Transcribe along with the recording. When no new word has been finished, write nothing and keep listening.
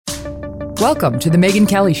Welcome to The Megyn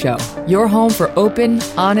Kelly Show, your home for open,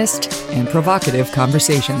 honest, and provocative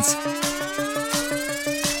conversations.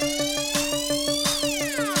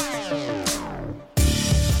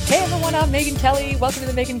 Hey everyone, I'm Megyn Kelly. Welcome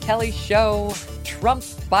to The Megyn Kelly Show. Trump,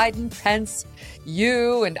 Biden, Pence,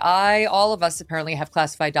 you and I, all of us apparently have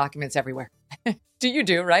classified documents everywhere.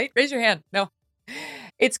 Do, right? Raise your hand. No.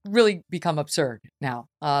 It's really become absurd now.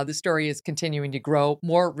 The story is continuing to grow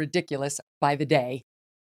more ridiculous by the day.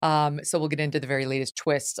 So we'll get into the very latest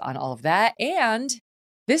twists on all of that. And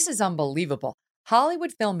this is unbelievable.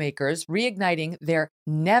 Hollywood filmmakers reigniting their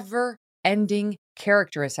never-ending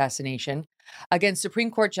character assassination against Supreme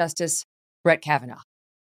Court Justice Brett Kavanaugh.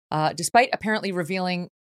 Despite apparently revealing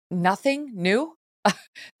nothing new,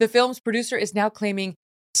 the film's producer is now claiming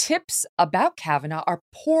tips about Kavanaugh are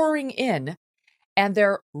pouring in, and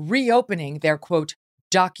they're reopening their, quote,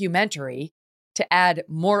 documentary to add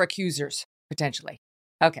more accusers, potentially.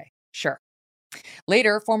 Okay, sure.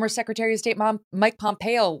 Later, former Secretary of State Mike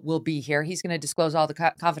Pompeo will be here. He's going to disclose all the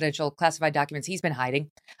confidential classified documents he's been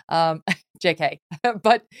hiding. JK.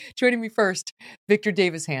 But joining me first, Victor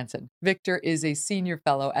Davis Hanson. Victor is a senior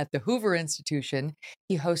fellow at the Hoover Institution.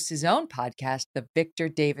 He hosts his own podcast, The Victor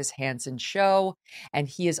Davis Hanson Show, and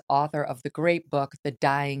he is author of the great book, The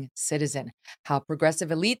Dying Citizen: How Progressive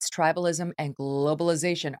Elites, Tribalism, and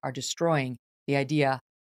Globalization Are Destroying the Idea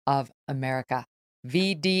of America.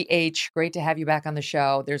 VDH, great to have you back on the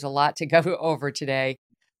show. There's a lot to go over today.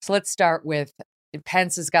 So let's start with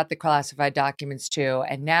Pence has got the classified documents too.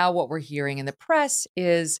 And now what we're hearing in the press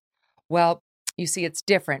is, well, you see, it's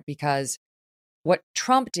different because what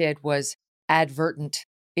Trump did was advertent.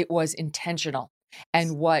 It was intentional.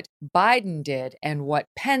 And what Biden did and what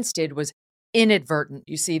Pence did was inadvertent.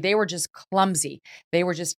 You see, they were just clumsy. They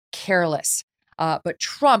were just careless. But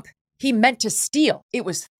Trump, he meant to steal. It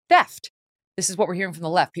was theft. This is what we're hearing from the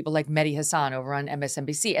left, people like Mehdi Hasan over on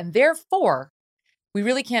MSNBC. And therefore, we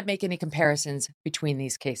really can't make any comparisons between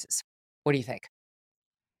these cases. What do you think?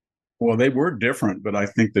 Well, they were different, but I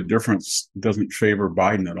think the difference doesn't favor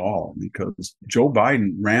Biden at all, because Joe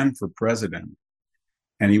Biden ran for president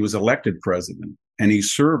and he was elected president and he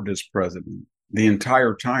served as president. The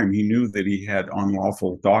entire time he knew that he had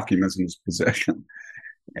unlawful documents in his possession.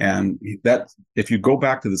 And that, if you go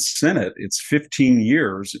back to the Senate, it's 15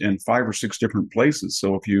 years in 5 or 6 different places.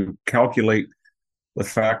 So if you calculate the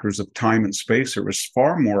factors of time and space, there was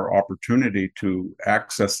far more opportunity to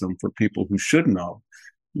access them for people who shouldn't have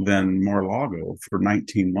than Mar-a-Lago for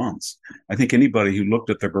 19 months. I think anybody who looked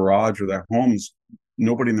at the garage or their homes,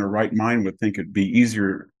 nobody in their right mind would think it'd be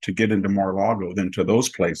easier to get into Mar-a-Lago than to those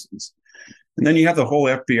places. And then you have the whole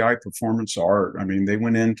FBI performance art. I mean, they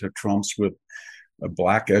went into Trump's with a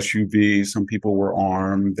black SUV. Some people were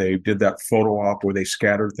armed. They did that photo op where they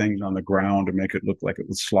scattered things on the ground to make it look like it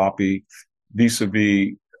was sloppy.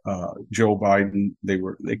 Vis-a-vis Joe Biden,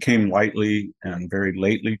 they came lightly and very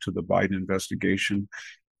lately to the Biden investigation.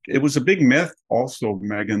 It was a big myth also,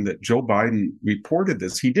 Megyn, that Joe Biden reported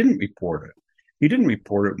this. He didn't report it. He didn't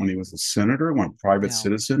report it when he was a senator, when a private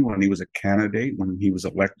citizen, when he was a candidate, when he was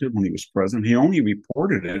elected, when he was president. He only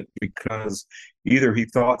reported it because either he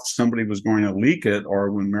thought somebody was going to leak it, or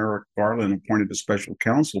when Merrick Garland appointed a special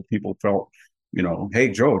counsel, people felt, hey,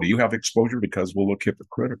 Joe, do you have exposure? Because we'll look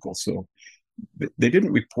hypocritical. So they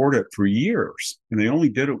didn't report it for years, and they only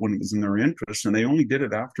did it when it was in their interest, and they only did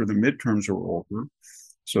it after the midterms were over,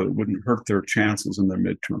 so it wouldn't hurt their chances in the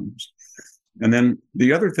midterms. And then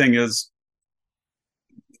the other thing is,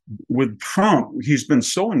 with Trump, he's been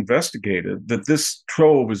so investigated that this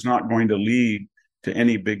trove is not going to lead to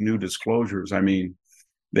any big new disclosures. I mean,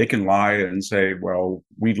 they can lie and say, well,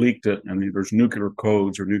 we leaked it and there's nuclear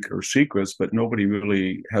codes or nuclear secrets, but nobody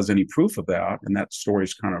really has any proof of that. And that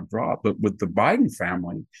story's kind of dropped. But with the Biden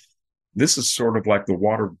family, this is sort of like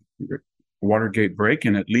the Watergate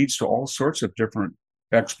break-in. It leads to all sorts of different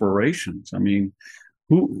explorations. I mean,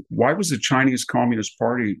 why was the Chinese Communist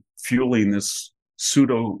Party fueling this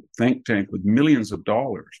pseudo think tank with millions of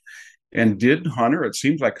dollars? And did Hunter, it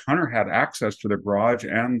seems like Hunter had access to the garage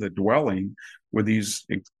and the dwelling where these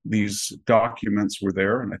documents were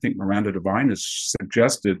there. And I think Miranda Devine has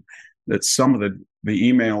suggested that some of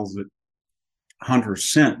the emails that Hunter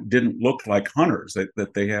sent didn't look like Hunter's,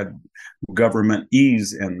 that they had government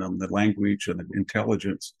ease in them, the language and the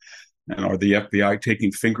intelligence. And are the FBI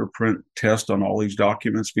taking fingerprint tests on all these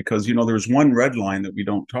documents? Because, there's one red line that we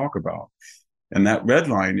don't talk about. And that red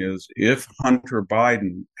line is, if Hunter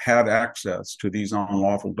Biden had access to these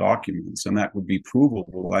unlawful documents, and that would be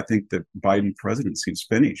provable, I think that Biden presidency is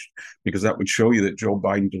finished, because that would show you that Joe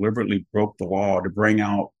Biden deliberately broke the law to bring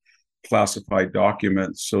out classified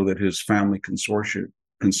documents so that his family consortium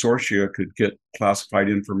consortia could get classified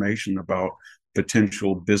information about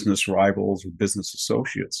potential business rivals or business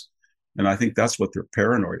associates. And I think that's what they're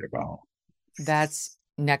paranoid about. That's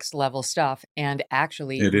next level stuff, and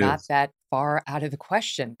actually It not is. that far out of the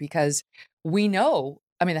question, because we know,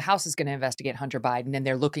 I mean, the House is going to investigate Hunter Biden, and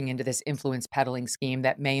they're looking into this influence peddling scheme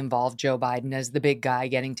that may involve Joe Biden as the big guy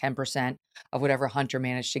getting 10% of whatever Hunter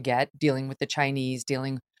managed to get, dealing with the Chinese,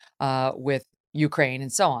 dealing with Ukraine,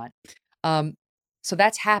 and so on. So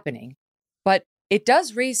that's happening. But it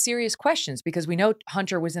does raise serious questions, because we know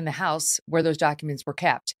Hunter was in the house where those documents were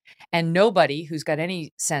kept. And nobody who's got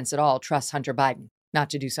any sense at all trusts Hunter Biden not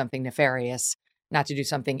to do something nefarious, not to do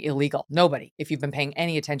something illegal. Nobody, if you've been paying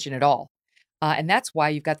any attention at all. And that's why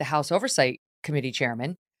you've got the House Oversight Committee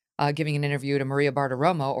chairman giving an interview to Maria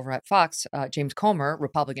Bartiromo over at Fox, James Comer,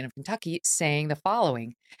 Republican of Kentucky, saying the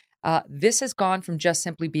following. This has gone from just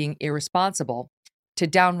simply being irresponsible to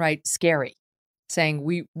downright scary, saying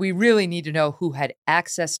we really need to know who had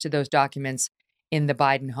access to those documents in the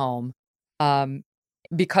Biden home,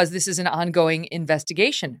 because this is an ongoing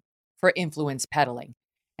investigation for influence peddling.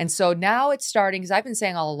 And so now it's starting, as I've been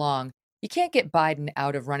saying all along, you can't get Biden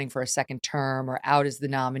out of running for a second term or out as the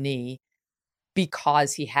nominee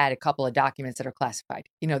because he had a couple of documents that are classified.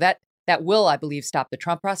 You know, that will, I believe, stop the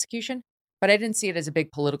Trump prosecution, but I didn't see it as a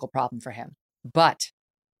big political problem for him. But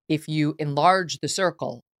if you enlarge the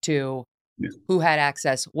circle to who had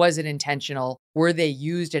access, was it intentional, were they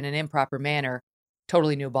used in an improper manner,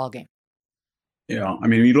 totally new ballgame. Yeah, I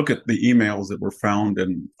mean, you look at the emails that were found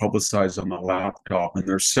and publicized on the laptop, and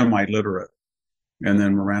they're semi-literate. And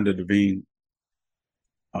then Miranda Devine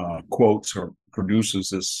quotes or produces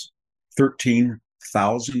this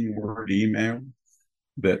 13,000 word email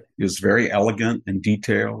that is very elegant and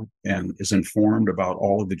detailed and is informed about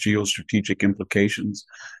all of the geostrategic implications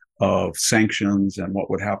of sanctions and what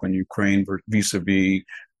would happen in Ukraine vis-a-vis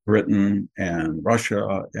Britain and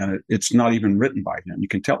Russia, and it's not even written by him. You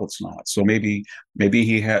can tell it's not. So maybe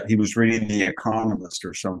he was reading The Economist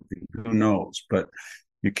or something. Who knows? But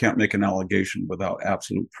you can't make an allegation without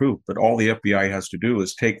absolute proof. But all the FBI has to do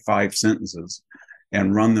is take 5 sentences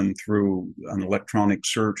and run them through an electronic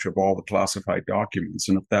search of all the classified documents.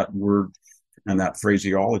 And if that word and that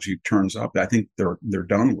phraseology turns up, I think they're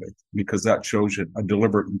done with, because that shows you a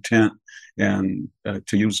deliberate intent and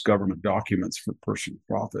to use government documents for personal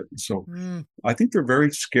profit. So I think they're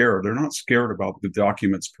very scared. They're not scared about the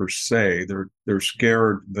documents per se. They're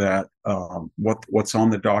scared that what's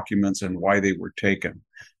on the documents and why they were taken,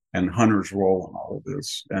 and Hunter's role in all of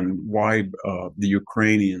this, and why the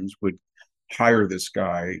Ukrainians would hire this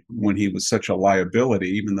guy when he was such a liability,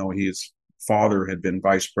 even though his father had been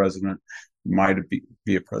vice president, might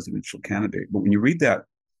be a presidential candidate. But when you read that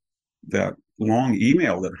long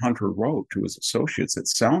email that Hunter wrote to his associates, it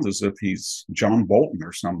sounds as if he's John Bolton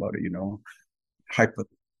or somebody,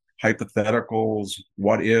 hypotheticals,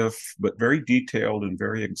 what if, but very detailed and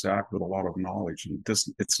very exact with a lot of knowledge. And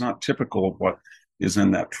it's not typical of what is in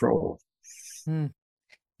that trove. On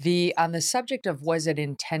the subject of was it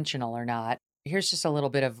intentional or not, here's just a little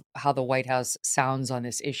bit of how the White House sounds on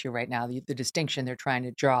this issue right now, the distinction they're trying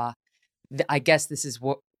to draw. I guess this is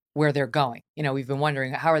where they're going. We've been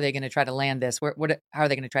wondering, how are they going to try to land this? How are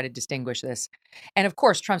they going to try to distinguish this? And of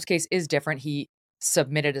course, Trump's case is different. He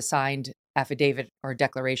submitted a signed affidavit or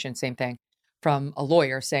declaration, same thing, from a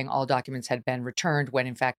lawyer saying all documents had been returned, when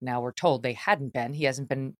in fact now we're told they hadn't been. He hasn't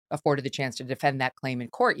been afforded the chance to defend that claim in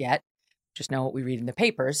court yet. Just know what we read in the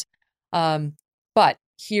papers. But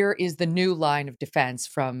here is the new line of defense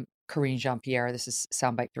from Karine Jean-Pierre. This is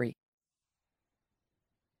soundbite 3.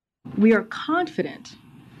 We are confident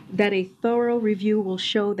that a thorough review will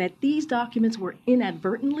show that these documents were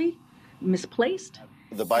inadvertently misplaced.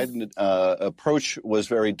 The Biden approach was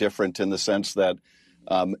very different in the sense that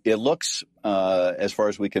it looks, as far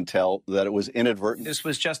as we can tell, that it was inadvertent. This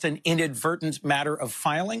was just an inadvertent matter of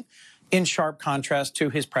filing, in sharp contrast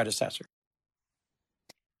to his predecessor.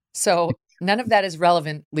 So none of that is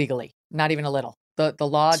relevant legally, not even a little. The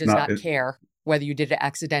law does not care whether you did it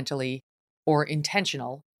accidentally or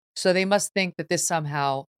intentional. So they must think that this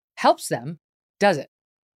somehow helps them, does it?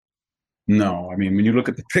 No, I mean, when you look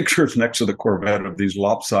at the pictures next to the Corvette of these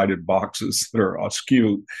lopsided boxes that are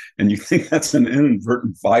askew, and you think that's an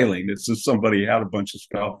inadvertent filing, it's just somebody had a bunch of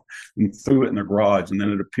stuff and threw it in the garage, and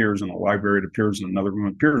then it appears in a library, it appears in another room,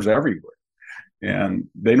 it appears everywhere. And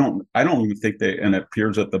I don't even think and it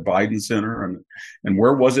appears at the Biden Center. And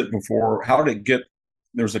where was it before? How did it get?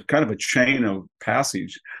 There's a kind of a chain of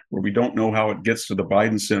passage where we don't know how it gets to the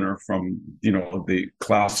Biden Center from, the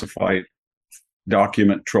classified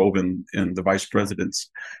document trove in the vice president's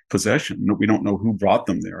possession. We don't know who brought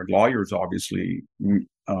them there. Lawyers obviously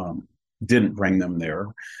didn't bring them there.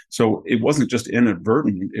 So it wasn't just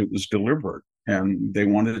inadvertent, it was deliberate. And they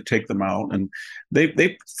wanted to take them out. And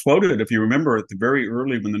they floated, if you remember, at the very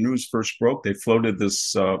early when the news first broke, they floated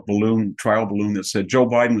this trial balloon that said Joe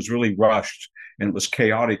Biden was really rushed and it was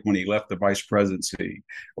chaotic when he left the vice presidency,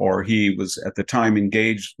 or he was at the time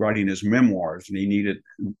engaged writing his memoirs and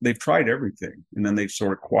they've tried everything and then they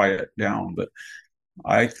sort of quiet down. But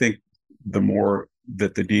I think the more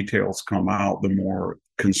that the details come out, the more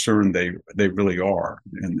concerned they really are.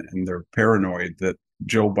 And they're paranoid that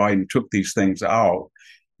Joe Biden took these things out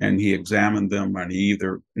and he examined them and he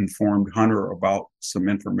either informed Hunter about some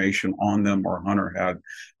information on them or Hunter had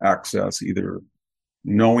access, either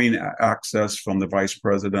knowing access from the vice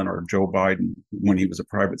president or Joe Biden when he was a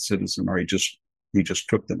private citizen, or he just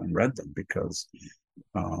took them and read them because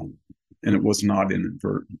and it was not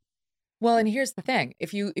inadvertent. Well, and here's the thing: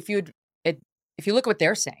 if you look at what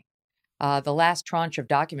they're saying, the last tranche of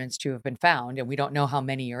documents to have been found, and we don't know how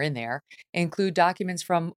many are in there, include documents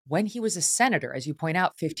from when he was a senator, as you point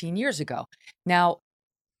out, 15 years ago. Now,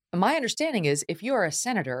 my understanding is if you are a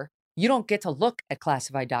senator, you don't get to look at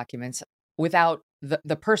classified documents without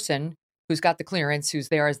the person who's got the clearance, who's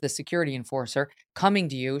there as the security enforcer, coming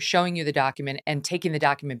to you, showing you the document and taking the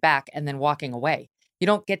document back and then walking away. You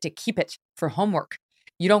don't get to keep it for homework.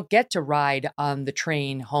 You don't get to ride on the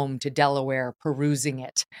train home to Delaware perusing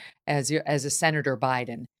it as a Senator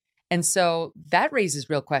Biden. And so that raises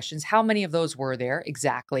real questions. How many of those were there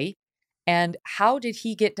exactly? And how did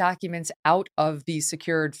he get documents out of these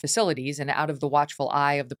secured facilities and out of the watchful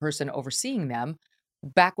eye of the person overseeing them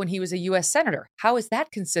back when he was a U.S. Senator? How is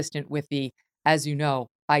that consistent with the, as you know,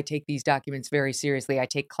 I take these documents very seriously, I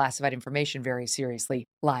take classified information very seriously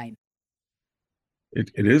line?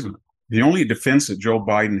 It isn't. The only defense that Joe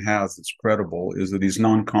Biden has that's credible is that he's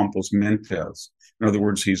non compos mentis. In other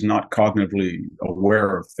words, he's not cognitively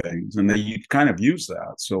aware of things, and they kind of use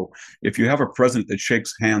that. So if you have a president that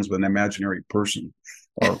shakes hands with an imaginary person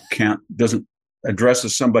or doesn't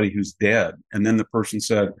addresses somebody who's dead, and then the person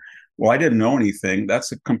said, well, I didn't know anything,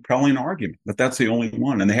 that's a compelling argument, but that's the only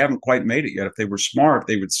one. And they haven't quite made it yet. If they were smart,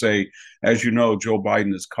 they would say, as you know, Joe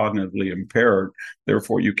Biden is cognitively impaired.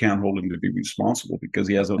 Therefore, you can't hold him to be responsible because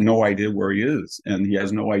he has no idea where he is. And he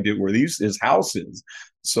has no idea where his house is.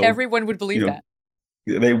 So everyone would believe that.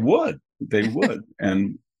 They would.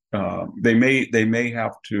 And they may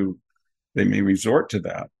resort to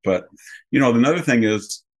that. But, another thing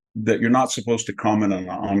is, that you're not supposed to comment on an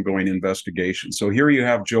ongoing investigation. So here you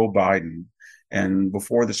have Joe Biden, and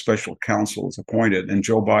before the special counsel is appointed, and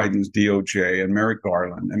Joe Biden's DOJ and Merrick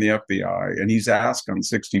Garland and the FBI, and he's asked on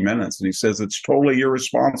 60 Minutes, and he says it's totally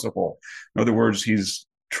irresponsible. In other words, he's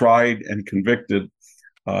tried and convicted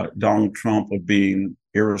Donald Trump of being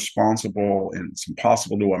irresponsible, and it's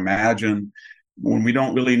impossible to imagine when we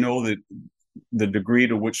don't really know the degree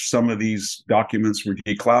to which some of these documents were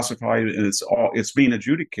declassified, and it's being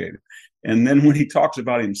adjudicated. And then when he talks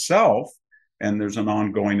about himself and there's an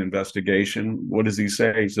ongoing investigation, what does he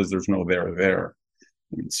say? He says there's no there.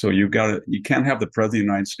 So you can't have the president of the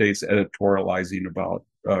United States editorializing about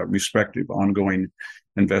respective ongoing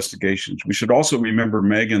investigations. We should also remember,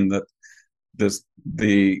 Megan, that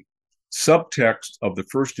the subtext of the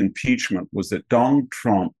first impeachment was that Donald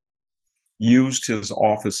Trump used his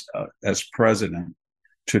office as president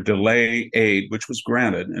to delay aid, which was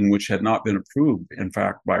granted and which had not been approved, in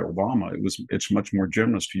fact, by Obama. It's much more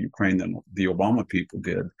generous to Ukraine than the Obama people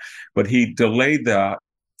did. But he delayed that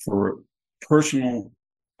for personal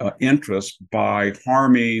interest by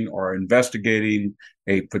harming or investigating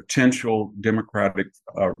a potential Democratic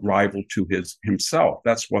rival to himself.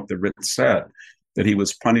 That's what the writ said, that he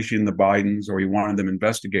was punishing the Bidens, or he wanted them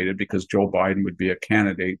investigated because Joe Biden would be a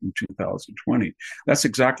candidate in 2020. That's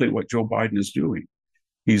exactly what Joe Biden is doing.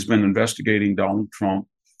 He's been investigating Donald Trump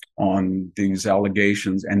on these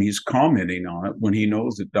allegations, and he's commenting on it when he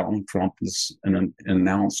knows that Donald Trump was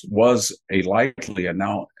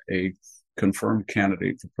a confirmed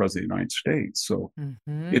candidate for president of the United States. So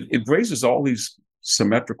it raises all these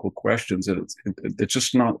symmetrical questions, and it's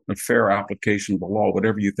just not a fair application of the law.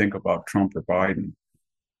 Whatever you think about Trump or Biden,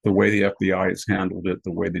 the way the FBI has handled it,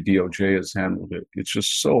 the way the DOJ has handled it, it's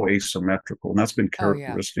just so asymmetrical, and that's been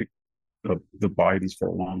characteristic of the Bidens for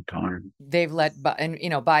a long time. They've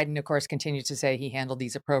Biden, of course, continues to say he handled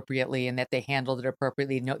these appropriately and that they handled it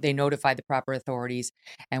appropriately. They notified the proper authorities.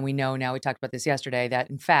 And we know now, we talked about this yesterday,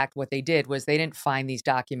 that in fact, what they did was they didn't find these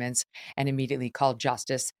documents and immediately called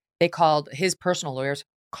justice. They called his personal lawyers,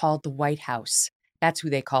 called the White House. That's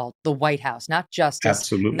who they called, the White House, not justice,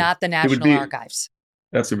 Absolutely. not the National Archives.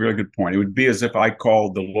 That's a really good point. It would be as if I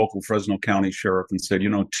called the local Fresno County sheriff and said,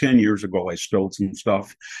 10 years ago, I stole some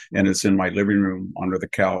stuff and it's in my living room under the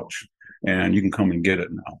couch and you can come and get it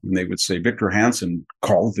now. And they would say, Victor Hanson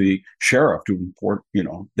called the sheriff to report,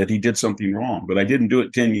 that he did something wrong. But I didn't do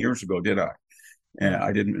it 10 years ago, did I? And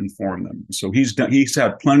I didn't inform them. So he's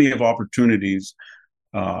had plenty of opportunities.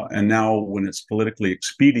 And now when it's politically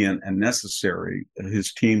expedient and necessary,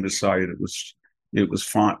 his team decided it was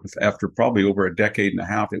fine. After probably over a decade and a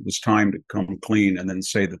half, it was time to come clean and then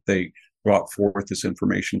say that they brought forth this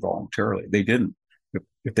information voluntarily. They didn't.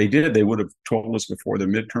 If they did, they would have told us before the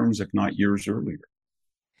midterms, if not years earlier.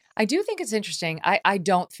 I do think it's interesting. I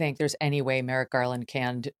don't think there's any way Merrick Garland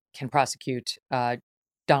can prosecute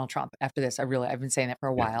Donald Trump after this. I've been saying that for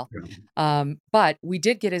a while. Yeah. But we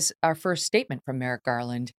did get our first statement from Merrick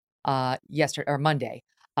Garland yesterday or Monday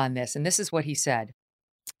on this. And this is what he said.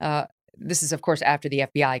 This is, of course, after the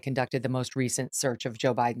FBI conducted the most recent search of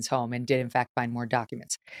Joe Biden's home and did, in fact, find more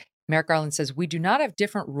documents. Merrick Garland says, "We do not have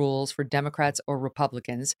different rules for Democrats or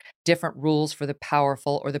Republicans, different rules for the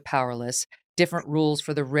powerful or the powerless, different rules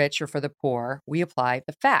for the rich or for the poor. We apply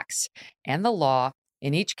the facts and the law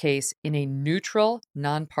in each case in a neutral,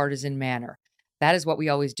 nonpartisan manner. That is what we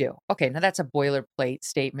always do." Okay, now that's a boilerplate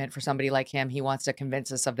statement for somebody like him. He wants to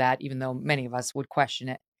convince us of that, even though many of us would question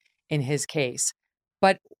it in his case.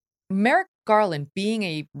 But Merrick Garland,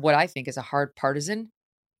 being what I think is a hard partisan,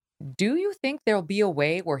 do you think there'll be a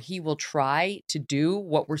way where he will try to do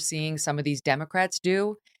what we're seeing some of these Democrats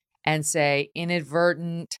do and say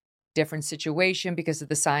inadvertent, different situation because of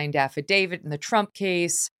the signed affidavit in the Trump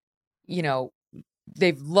case?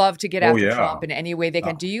 They've loved to get after Trump in any way they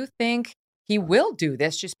can. Do you think he will do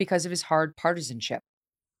this just because of his hard partisanship?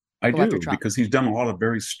 I do, because he's done a lot of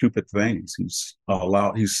very stupid things. He's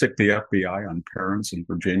sicked the FBI on parents in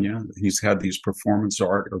Virginia. He's had these performance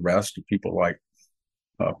art arrests of people like,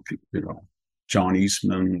 John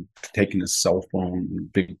Eastman taking his cell phone in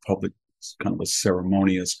big public, kind of a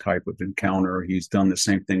ceremonious type of encounter. He's done the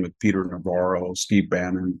same thing with Peter Navarro, Steve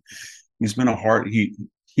Bannon. He's been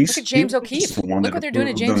Look at James O'Keefe. Look what they're doing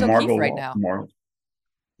to James O'Keefe right now.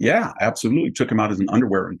 Yeah, absolutely. Took him out as an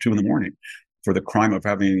underwear at 2 a.m. for the crime of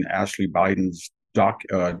having Ashley Biden's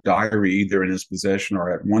diary either in his possession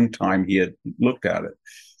or at one time he had looked at it.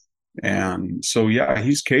 And so,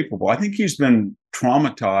 he's capable. I think he's been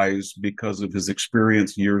traumatized because of his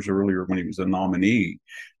experience years earlier when he was a nominee.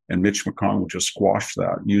 And Mitch McConnell just squashed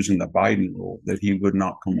that using the Biden rule that he would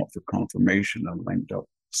not come up for confirmation of linked up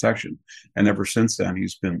section. And ever since then,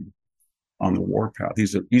 he's been on the warpath.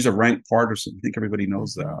 He's a rank partisan. I think everybody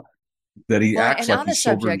knows that. That he acts like he's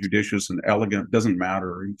sober and judicious and elegant. Doesn't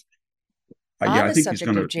matter. I think he's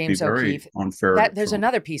going to be very unfair. There's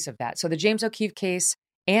another piece of that. So the James O'Keefe case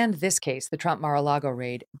and this case, the Trump Mar-a-Lago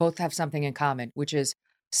raid, both have something in common, which is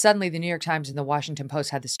suddenly the New York Times and the Washington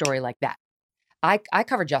Post had the story like that. I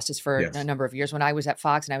covered justice for a number of years. When I was at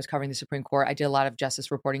Fox and I was covering the Supreme Court, I did a lot of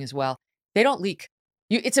justice reporting as well. They don't leak.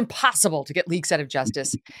 It's impossible to get leaks out of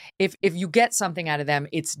justice. If you get something out of them,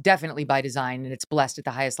 it's definitely by design and it's blessed at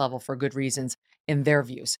the highest level for good reasons in their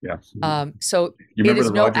views. Yeah. So you remember it is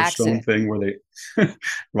the no Roger accident. Stone thing where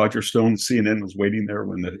Roger Stone, CNN was waiting there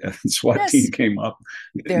when the SWAT team came up.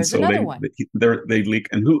 There's another one. They leak.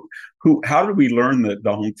 And how did we learn that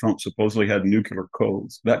Donald Trump supposedly had nuclear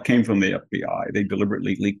codes? That came from the FBI. They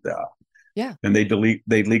deliberately leaked that. Yeah. And they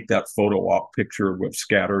leaked that photo op picture with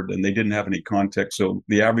scattered, and they didn't have any context. So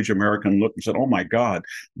the average American looked and said, "Oh my God,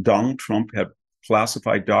 Donald Trump had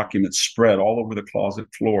classified documents spread all over the closet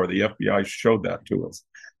floor." The FBI showed that to us.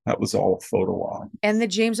 That was all a photo op. And the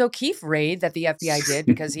James O'Keefe raid that the FBI did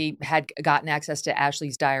because he had gotten access to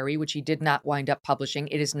Ashley's diary, which he did not wind up publishing.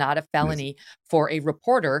 It is not a felony for a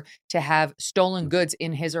reporter to have stolen goods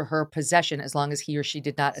in his or her possession as long as he or she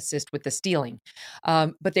did not assist with the stealing.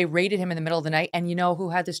 But they raided him in the middle of the night. And you know who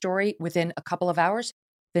had the story within a couple of hours?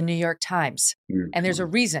 The New York Times. And there's a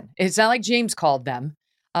reason. It's not like James called them.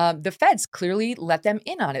 The feds clearly let them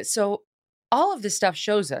in on it. So all of this stuff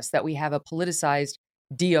shows us that we have a politicized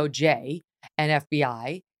DOJ and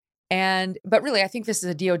FBI. But really, I think this is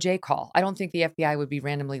a DOJ call. I don't think the FBI would be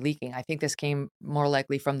randomly leaking. I think this came more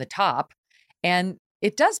likely from the top. And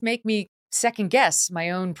it does make me second guess my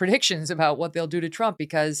own predictions about what they'll do to Trump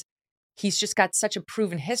because he's just got such a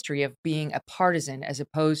proven history of being a partisan as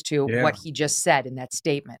opposed to what he just said in that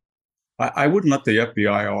statement. I wouldn't let the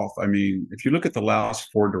FBI off. I mean, if you look at the last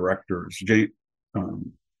 4 directors,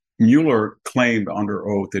 Mueller claimed under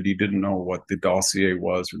oath that he didn't know what the dossier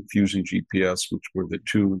was or Fusion GPS, which were the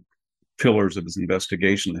 2 pillars of his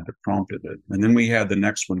investigation that had prompted it. And then we had the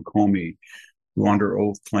next one, Comey, who under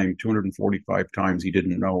oath claimed 245 times he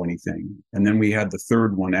didn't know anything. And then we had the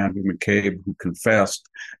third one, Andrew McCabe, who confessed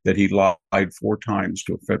that he lied 4 times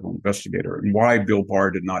to a federal investigator. And why Bill Barr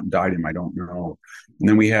did not indict him, I don't know. And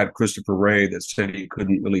then we had Christopher Wray that said he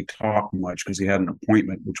couldn't really talk much because he had an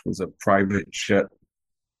appointment, which was a private jet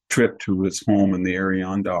trip to his home in the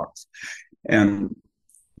Adirondacks. And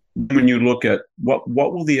when you look at what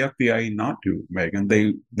will the FBI not do, Megan?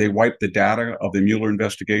 They wiped the data of the Mueller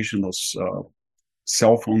investigation, those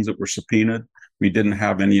cell phones that were subpoenaed. We didn't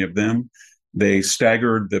have any of them. They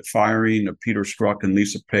staggered the firing of Peter Strzok and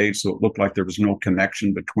Lisa Page, so it looked like there was no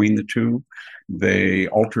connection between the two. They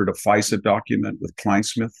altered a FISA document with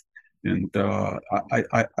Kleinsmith. And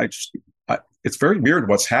it's very weird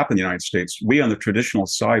what's happened in the United States. We on the traditional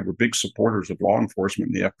side were big supporters of law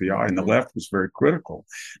enforcement and the FBI, and the left was very critical.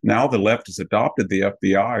 Now the left has adopted the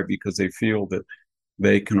FBI because they feel that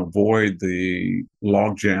they can avoid the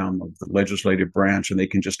logjam of the legislative branch and they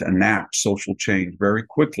can just enact social change very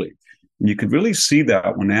quickly. And you could really see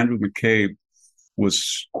that when Andrew McCabe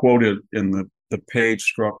was quoted in the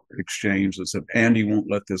Page Strzok exchange that said, Andy won't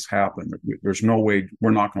let this happen. There's no way,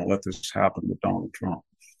 we're not going to let this happen with Donald Trump.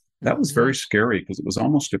 That was very scary because it was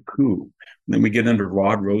almost a coup. And then we get into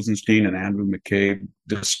Rod Rosenstein and Andrew McCabe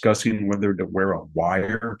discussing whether to wear a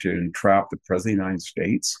wire to entrap the president of the United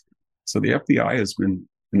States. So the FBI has been,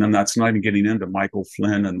 and then that's not even getting into Michael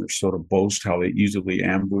Flynn and their sort of boast how they easily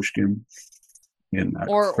ambushed him in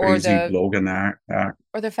that crazy Logan Act.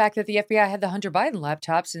 Or the fact that the FBI had the Hunter Biden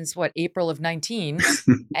laptop since, April of 19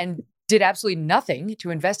 and did absolutely nothing to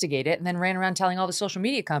investigate it and then ran around telling all the social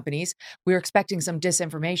media companies we were expecting some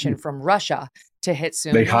disinformation from Russia to hit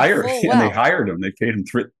soon. They hired him. They paid him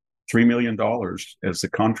 $3 million as the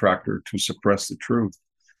contractor to suppress the truth.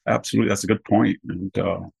 Absolutely. That's a good point. And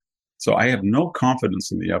so I have no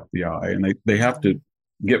confidence in the FBI, and they have to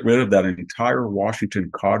get rid of that entire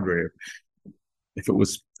Washington cadre. If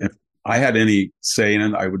I had any say in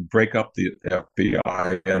it, I would break up the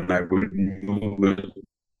FBI and I would move it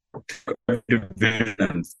division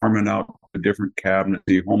and farm it out to different cabinets,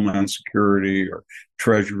 the Homeland Security or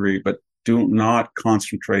Treasury, but do not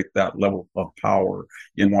concentrate that level of power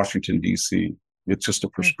in Washington, D.C. It's just a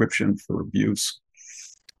prescription for abuse.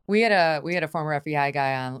 We had a former FBI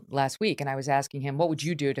guy on last week, and I was asking him, what would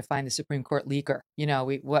you do to find the Supreme Court leaker?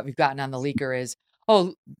 What we've gotten on the leaker is,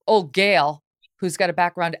 old Gail, who's got a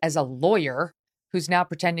background as a lawyer, who's now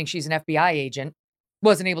pretending she's an FBI agent,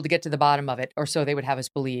 wasn't able to get to the bottom of it, or so they would have us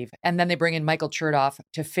believe. And then they bring in Michael Chertoff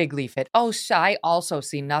to fig leaf it. I also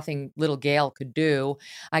see nothing little Gail could do.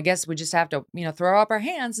 I guess we just have to, throw up our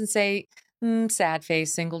hands and say, sad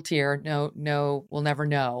face, single tear. No, we'll never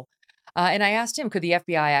know. And I asked him, could the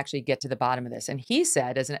FBI actually get to the bottom of this? And he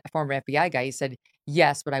said, as a former FBI guy, he said,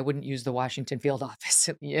 yes, but I wouldn't use the Washington field office,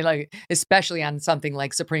 especially on something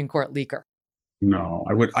like Supreme Court leaker. No,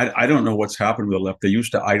 I would. I don't know what's happened with the left. They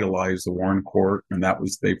used to idolize the Warren Court, and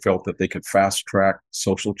they felt that they could fast track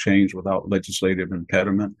social change without legislative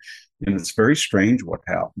impediment. And it's very strange what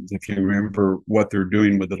happens. If you remember what they're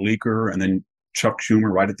doing with the leaker, and then Chuck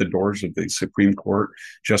Schumer right at the doors of the Supreme Court,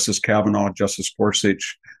 Justice Kavanaugh, Justice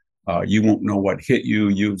Gorsuch, you won't know what hit you.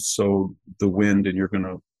 You've sowed the wind, and you're going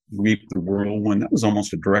to reap the whirlwind. That was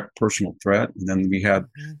almost a direct personal threat. And then we had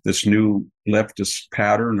this new leftist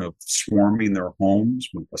pattern of swarming their homes.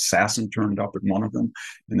 With assassin turned up at one of them,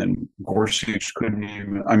 and then Gorsuch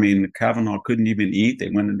Kavanaugh couldn't even eat. They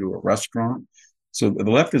went into a restaurant. So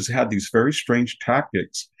the left has had these very strange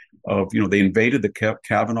tactics of, they invaded the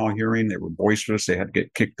Kavanaugh hearing. They were boisterous. They had to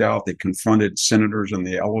get kicked out. They confronted senators in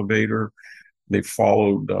the elevator. They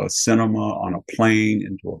followed Sinema on a plane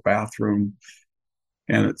into a bathroom.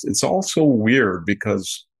 And it's also weird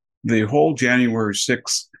because the whole January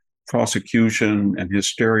 6th prosecution and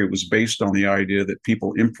hysteria was based on the idea that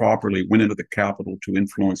people improperly went into the Capitol to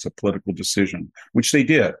influence a political decision, which they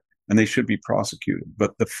did, and they should be prosecuted.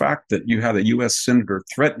 But the fact that you had a U.S. senator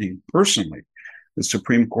threatening personally the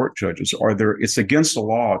Supreme Court judges, it's against the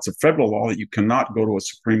law. It's a federal law that you cannot go to a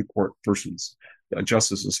Supreme Court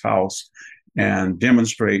justice's house and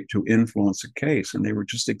demonstrate to influence a case, and they were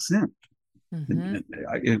just exempt. Mm-hmm.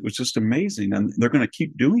 It was just amazing, and they're going to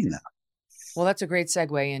keep doing that. Well, that's a great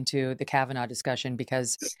segue into the Kavanaugh discussion,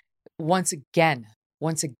 because once again,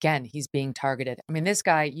 he's being targeted. I mean, this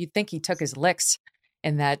guy, you'd think he took his licks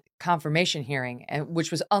in that confirmation hearing,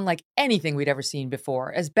 which was unlike anything we'd ever seen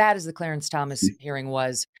before. As bad as the Clarence Thomas hearing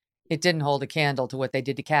was, it didn't hold a candle to what they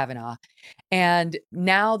did to Kavanaugh. And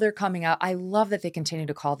now they're coming out. I love that they continue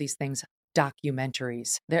to call these things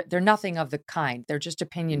documentaries. They're nothing of the kind. They're just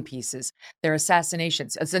opinion pieces. They're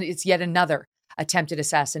assassinations. It's yet another attempted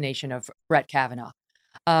assassination of Brett Kavanaugh.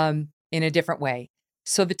 in a different way.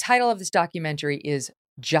 So the title of this documentary is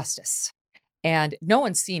Justice. And no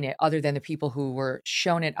one's seen it other than the people who were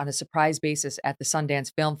shown it on a surprise basis at the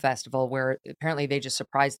Sundance Film Festival, where apparently they just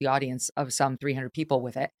surprised the audience of some 300 people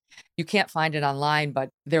with it. You can't find it online, but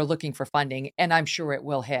they're looking for funding, and I'm sure it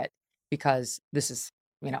will hit because this is,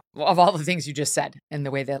 of all the things you just said and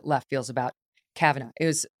the way that left feels about Kavanaugh. It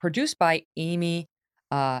was produced by Amy,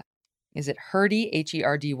 is it Herdy,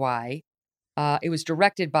 Herdy? It was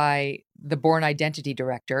directed by the Born Identity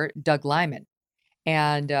director, Doug Liman.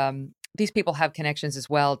 And these people have connections as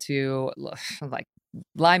well to, like,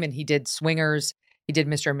 Lyman. He did Swingers. He did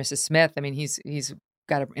Mr. and Mrs. Smith. I mean, he's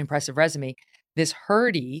got an impressive resume. This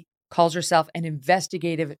Herdy calls herself an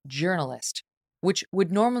investigative journalist, which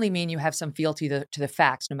would normally mean you have some fealty to the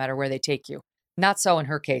facts, no matter where they take you. Not so in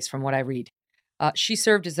her case, from what I read. She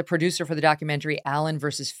served as the producer for the documentary Allen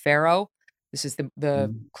versus Farrow. This is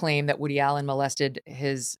the claim that Woody Allen molested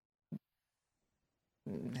his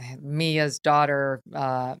Mia's daughter,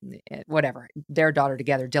 whatever, their daughter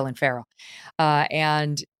together, Dylan Farrow.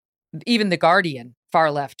 And even The Guardian, far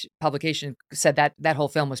left publication, said that that whole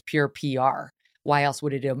film was pure PR. Why else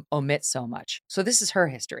would it omit so much? So this is her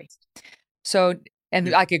history. So,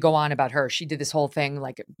 and I could go on about her. She did this whole thing,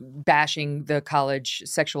 like bashing the college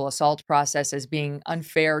sexual assault process as being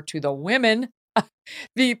unfair to the women.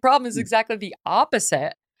 The problem is exactly the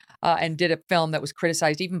opposite. And did a film that was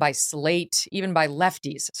criticized even by Slate, even by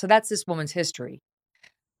lefties. So that's this woman's history.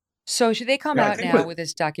 So should they come out now with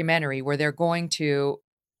this documentary where they're going to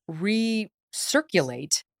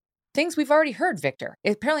recirculate things we've already heard, Victor?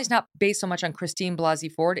 Apparently it's not based so much on Christine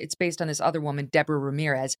Blasey Ford. It's based on this other woman, Deborah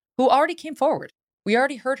Ramirez, who already came forward. We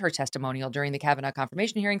already heard her testimonial during the Kavanaugh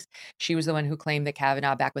confirmation hearings. She was the one who claimed that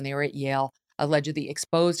Kavanaugh, back when they were at Yale, allegedly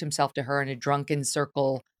exposed himself to her in a drunken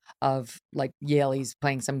circle of, like, Yaleys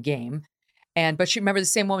playing some game. But she remembered the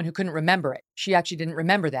same woman who couldn't remember it. She actually didn't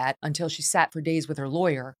remember that until she sat for days with her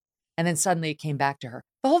lawyer. And then suddenly it came back to her.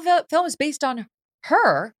 The whole film is based on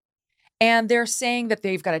her. And they're saying that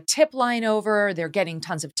they've got a tip line over. They're getting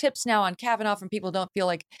tons of tips now on Kavanaugh from people who don't feel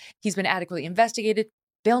like he's been adequately investigated.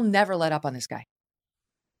 They'll never let up on this guy.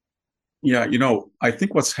 Yeah, I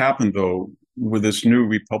think what's happened, though, with this new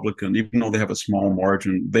Republican, even though they have a small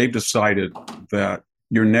margin, they've decided that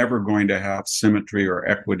you're never going to have symmetry or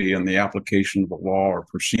equity in the application of the law or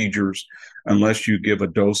procedures unless you give a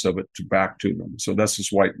dose of it back to them. So that's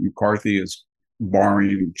just why McCarthy is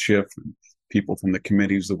barring Schiff and people from the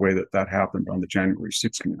committees the way that happened on the January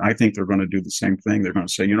 6th committee. I think they're going to do the same thing. They're going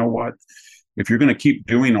to say, you know what? If you're going to keep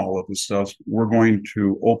doing all of this stuff, we're going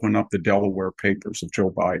to open up the Delaware papers of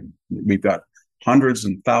Joe Biden. We've got hundreds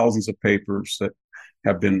and thousands of papers that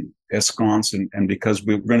have been ensconced, and because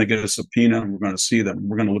we're going to get a subpoena and we're going to see them,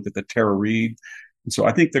 we're going to look at the Tara Reid. And so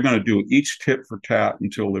I think they're going to do each tit for tat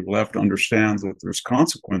until the left understands that there's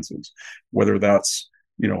consequences, whether that's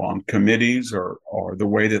on committees or the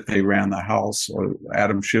way that they ran the House or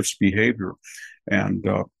Adam Schiff's behavior. And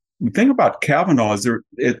the thing about Kavanaugh is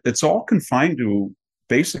it's all confined to,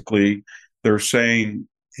 basically, they're saying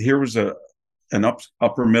here was an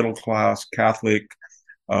upper middle class Catholic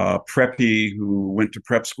preppy who went to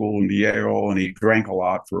prep school in Yale, and he drank a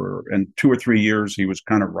lot and 2 or 3 years he was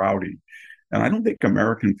kind of rowdy. And I don't think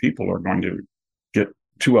American people are going to get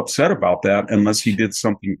too upset about that unless he did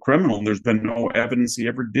something criminal. There's been no evidence he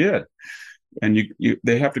ever did. And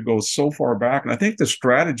they have to go so far back. And I think the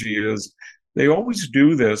strategy is they always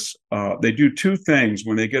do this. They do two things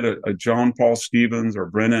when they get a John Paul Stevens or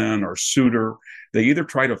Brennan or Souter. They either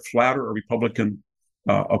try to flatter a Republican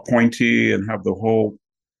appointee and have the whole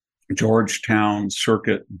Georgetown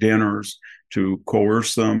circuit dinners to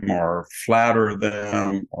coerce them or flatter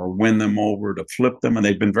them or win them over, to flip them. And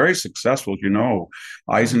they've been very successful.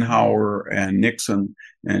 Eisenhower and Nixon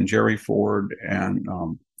and Jerry Ford and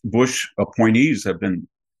Bush appointees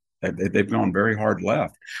they've gone very hard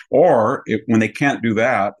left. Or when they can't do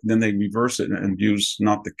that, then they reverse it and use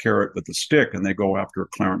not the carrot but the stick, and they go after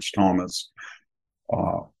Clarence Thomas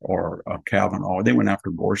or Kavanaugh. They went after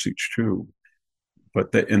Gorsuch too.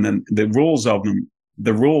 But then the rules of them,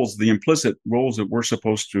 the implicit rules that we're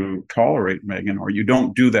supposed to tolerate, Megan, are you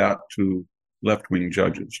don't do that to left-wing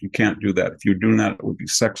judges. You can't do that. If you're doing that, it would be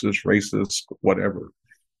sexist, racist, whatever.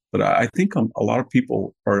 But I think a lot of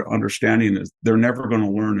people are understanding is they're never going to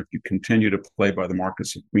learn if you continue to play by the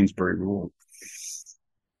Marcus of Queensberry rule.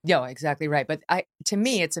 No, exactly right. But to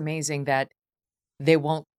me, it's amazing that they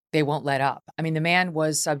won't let up. I mean, the man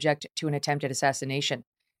was subject to an attempted assassination.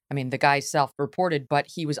 I mean, the guy self-reported, but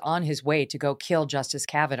he was on his way to go kill Justice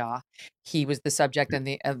Kavanaugh. He was the subject, and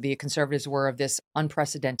the conservatives were, of this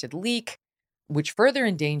unprecedented leak, which further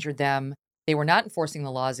endangered them. They were not enforcing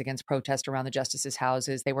the laws against protest around the justices'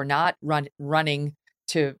 houses. They were not running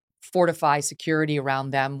to fortify security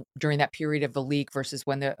around them during that period of the leak versus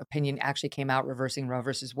when the opinion actually came out reversing Roe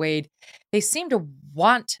versus Wade. They seem to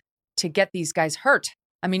want to get these guys hurt.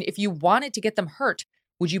 I mean, if you wanted to get them hurt,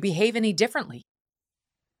 would you behave any differently?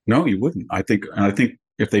 No, you wouldn't. I think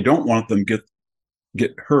if they don't want them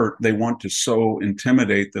get hurt, they want to so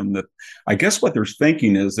intimidate them that I guess what they're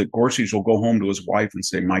thinking is that Gorsuch will go home to his wife and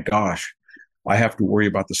say, my gosh, I have to worry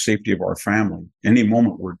about the safety of our family. Any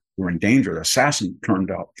moment we're in danger. The assassin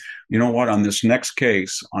turned up. You know what? On this next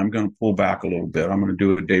case, I'm going to pull back a little bit. I'm going to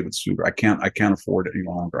do a David Souter. I can't afford it any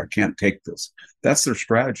longer. I can't take this. That's their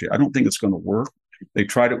strategy. I don't think it's going to work. They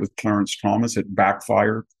tried it with Clarence Thomas. It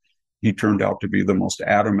backfired. He turned out to be the most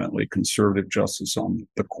adamantly conservative justice on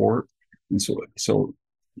the court. And so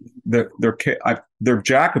they're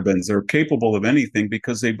Jacobins. They're capable of anything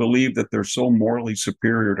because they believe that they're so morally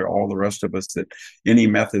superior to all the rest of us that any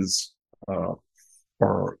methods are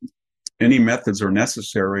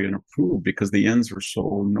necessary and approved because the ends are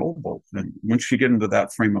so noble. And once you get into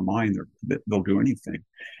that frame of mind, they'll do anything.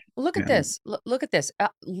 Look at this. Look at this.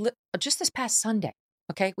 Just this past Sunday.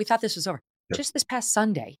 Okay, we thought this was over. Yep. Just this past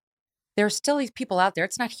Sunday, there are still these people out there.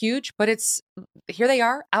 It's not huge, but here they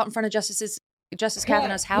are out in front of Justice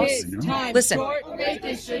Kavanaugh's house. Listen. Short. A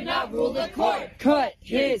rapist should not rule the court. Cut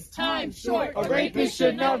his time short. A rapist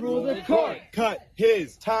should not rule the court. Cut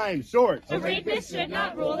his time short. A rapist should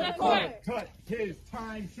not rule the court. Cut his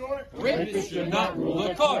time short. A rapist should not rule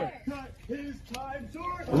the court. Cut his time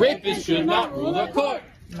short. A rapist should not rule the court.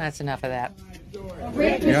 That's enough of that.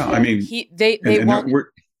 Yeah, I mean, they won't.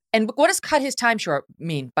 And what does cut his time short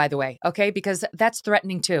mean, by the way? Okay, because that's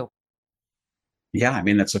threatening too. Yeah, I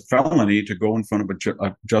mean, it's a felony to go in front of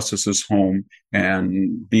a justice's home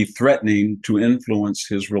and be threatening to influence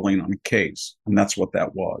his ruling on a case. And that's what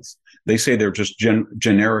that was. They say they're just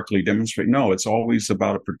generically demonstrating. No, it's always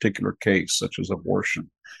about a particular case, such as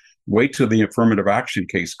abortion. Wait till the affirmative action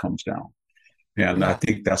case comes down. And I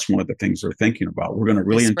think that's one of the things they're thinking about. We're going to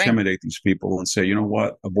really intimidate these people and say, you know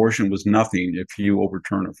what, abortion was nothing if you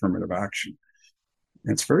overturn affirmative action.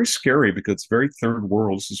 And it's very scary because it's very third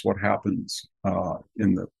world. This is what happens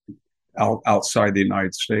outside the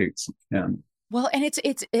United States. And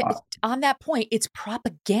it's on that point, it's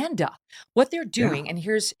propaganda. What they're doing, and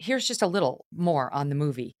here's just a little more on the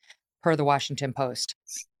movie, per the Washington Post.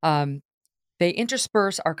 They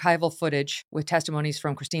intersperse archival footage with testimonies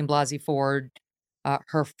from Christine Blasey Ford,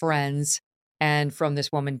 her friends, and from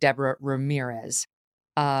this woman, Deborah Ramirez.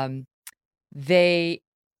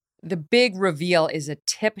 The big reveal is a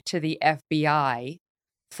tip to the FBI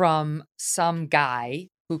from some guy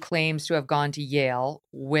who claims to have gone to Yale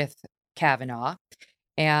with Kavanaugh.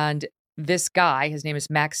 And this guy, his name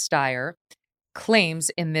is Max Stier,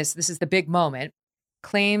 claims this is the big moment,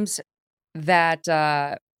 claims that,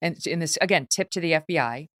 and in this, again, tip to the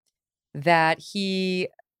FBI, that he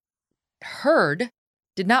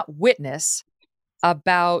did not witness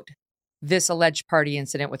about this alleged party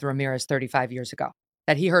incident with Ramirez 35 years ago,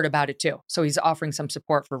 that he heard about it too. So he's offering some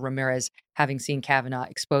support for Ramirez, having seen Kavanaugh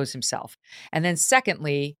expose himself. And then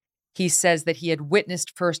secondly, he says that he had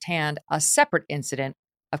witnessed firsthand a separate incident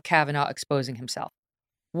of Kavanaugh exposing himself.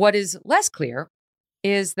 What is less clear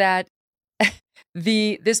is that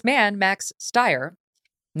this man, Max Stier,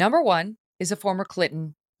 number one, is a former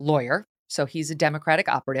Clinton lawyer, so he's a Democratic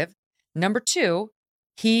operative. Number two,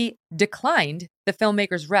 he declined the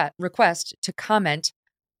filmmaker's request to comment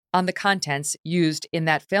on the contents used in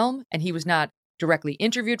that film, and he was not directly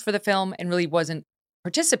interviewed for the film and really wasn't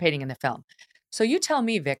participating in the film. So you tell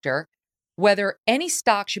me, Victor, whether any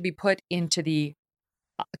stock should be put into the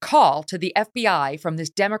call to the FBI from this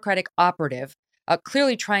Democratic operative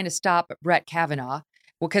clearly trying to stop Brett Kavanaugh,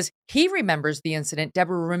 because he remembers the incident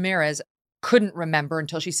Deborah Ramirez couldn't remember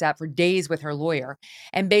until she sat for days with her lawyer.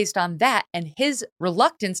 And based on that and his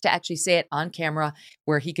reluctance to actually say it on camera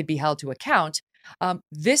where he could be held to account,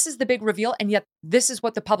 this is the big reveal. And yet this is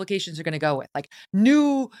what the publications are going to go with. Like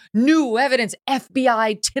new evidence,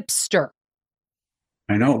 FBI tipster.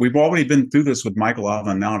 I know. We've already been through this with Michael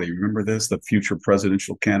Avenatti. Remember this, the future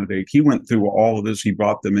presidential candidate? He went through all of this. He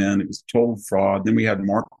brought them in. It was total fraud. Then we had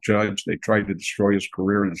Mark Judge. They tried to destroy his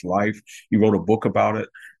career and his life. He wrote a book about it.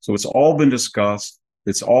 So it's all been discussed.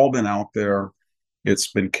 It's all been out there.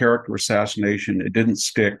 It's been character assassination. It didn't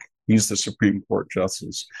stick. He's the Supreme Court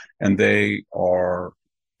justice. And they are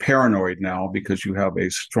paranoid now because you have a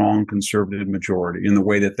strong conservative majority in the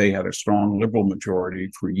way that they had a strong liberal majority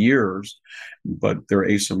for years, but they're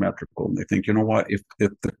asymmetrical. And they think, you know what, if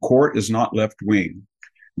the court is not left wing,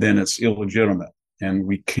 then it's illegitimate and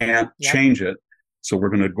we can't change it. So we're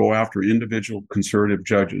going to go after individual conservative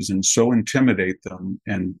judges and so intimidate them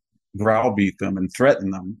and browbeat them and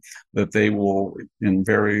threaten them that they will, in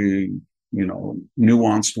very,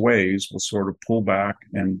 nuanced ways, will sort of pull back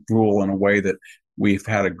and rule in a way that we've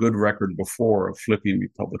had a good record before of flipping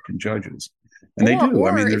Republican judges. And they do. I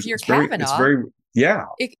Or mean, if you're it's Kavanaugh, very, yeah.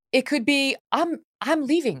 It could be, I'm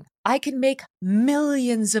leaving. I can make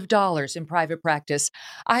millions of dollars in private practice.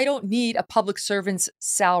 I don't need a public servant's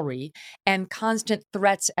salary and constant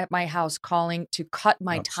threats at my house calling to cut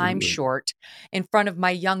my time Absolutely. short in front of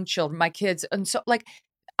my young children, my kids. And so,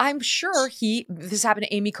 I'm sure this happened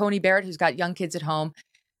to Amy Coney Barrett, who's got young kids at home.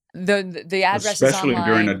 The address is Especially online.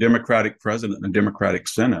 during a Democratic president and a Democratic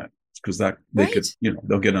Senate, because that they could,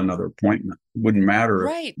 they'll get another appointment. It wouldn't matter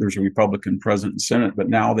if there's a Republican president and Senate, but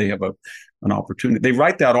now they have an opportunity. They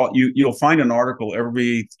write that all. You'll find an article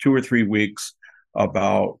every 2 or 3 weeks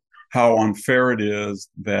about how unfair it is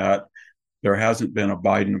that there hasn't been a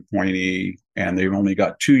Biden appointee and they've only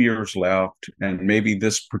got 2 years left. And maybe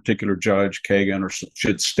this particular judge, Kagan,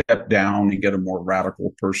 should step down and get a more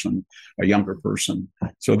radical person, a younger person.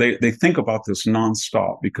 So they think about this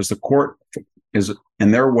nonstop because the court is,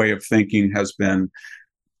 in their way of thinking, has been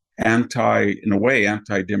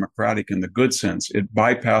anti-democratic in the good sense. It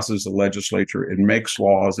bypasses the legislature, it makes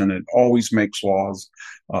laws, and it always makes laws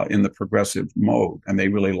in the progressive mode. And they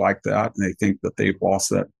really like that, and they think that they've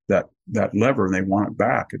lost that lever, and they want it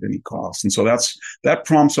back at any cost. And so that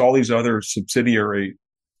prompts all these other subsidiary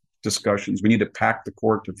discussions. We need to pack the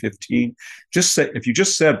court to 15. If you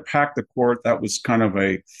just said pack the court, that was kind of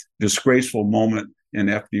a disgraceful moment in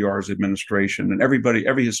FDR's administration, and every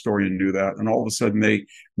historian knew that. And all of a sudden, they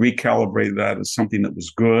recalibrated that as something that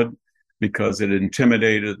was good because it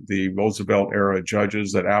intimidated the Roosevelt era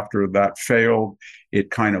judges. That after that failed, it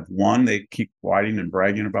kind of won. They keep writing and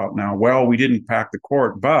bragging about now, well, we didn't pack the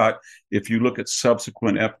court, but if you look at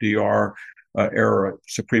subsequent FDR era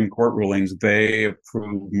Supreme Court rulings, they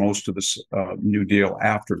approved most of the New Deal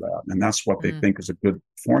after that, and that's what they think is a good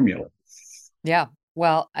formula. Yeah.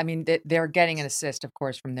 Well, I mean, they're getting an assist, of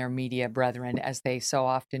course, from their media brethren, as they so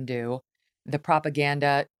often do. The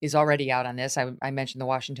propaganda is already out on this. I mentioned the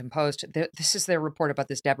Washington Post. This is their report about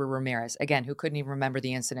this Deborah Ramirez, again, who couldn't even remember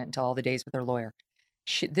the incident until all the days with her lawyer.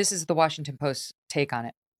 This is the Washington Post's take on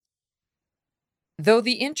it. Though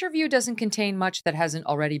the interview doesn't contain much that hasn't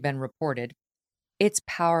already been reported, it's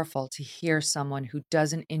powerful to hear someone who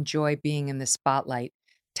doesn't enjoy being in the spotlight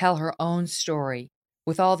tell her own story,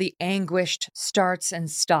 with all the anguished starts and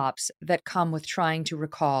stops that come with trying to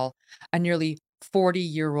recall a nearly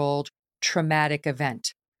 40-year-old traumatic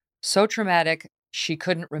event. So traumatic, she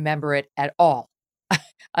couldn't remember it at all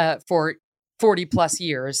for 40 plus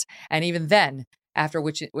years. And even then, after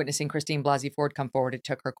witnessing Christine Blasey Ford come forward, it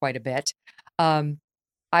took her quite a bit.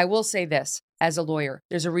 I will say this, as a lawyer,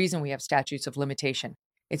 there's a reason we have statutes of limitation.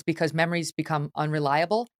 It's because memories become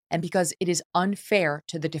unreliable and because it is unfair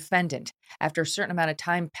to the defendant after a certain amount of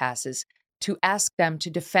time passes to ask them to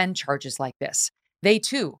defend charges like this. They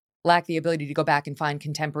too lack the ability to go back and find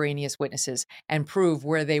contemporaneous witnesses and prove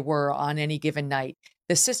where they were on any given night.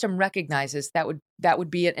 The system recognizes that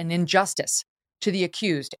would be an injustice to the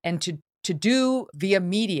accused, and to do via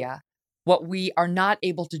media what we are not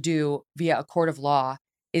able to do via a court of law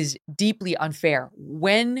is deeply unfair.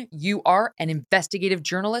 When you are an investigative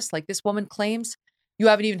journalist, like this woman claims, you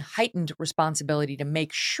have an even heightened responsibility to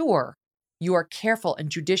make sure you are careful and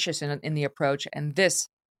judicious in the approach. And this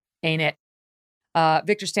ain't it.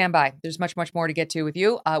 Victor, stand by. There's much, much more to get to with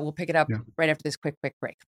you. We'll pick it up right after this quick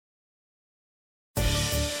break.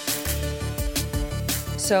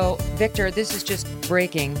 So, Victor, this is just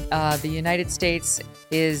breaking. The United States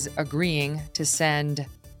is agreeing to send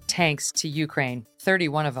tanks to Ukraine,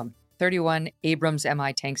 31 of them, 31 Abrams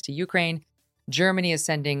MI tanks to Ukraine. Germany is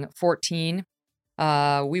sending 14.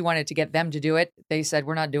 We wanted to get them to do it. They said,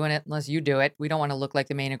 we're not doing it unless you do it. We don't want to look like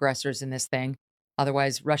the main aggressors in this thing.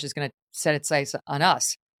 Otherwise, Russia's going to set its sights on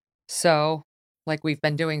us. So, like we've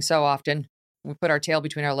been doing so often, we put our tail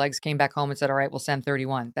between our legs, came back home and said, all right, we'll send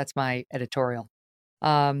 31. That's my editorial.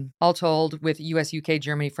 All told, with US, UK,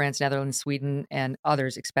 Germany, France, Netherlands, Sweden, and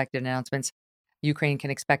others expected announcements, Ukraine can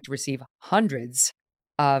expect to receive hundreds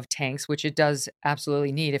of tanks, which it does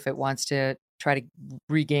absolutely need if it wants to try to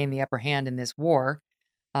regain the upper hand in this war.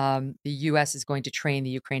 The U.S. is going to train the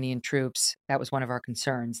Ukrainian troops. That was one of our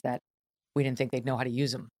concerns, that we didn't think they'd know how to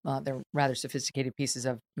use them. They're rather sophisticated pieces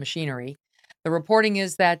of machinery. The reporting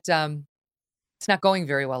is that it's not going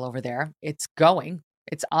very well over there. It's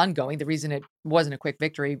ongoing. The reason it wasn't a quick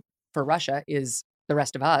victory for Russia is the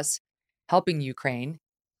rest of us helping Ukraine,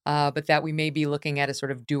 but that we may be looking at a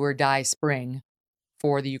sort of do or die spring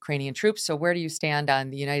for the Ukrainian troops. So where do you stand on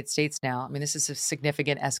the United States now? I mean, this is a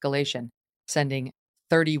significant escalation, sending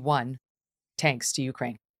 31 tanks to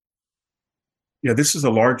Ukraine. Yeah, this is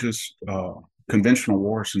the largest conventional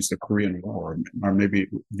war since the Korean War, or maybe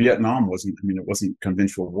Vietnam wasn't. I mean, it wasn't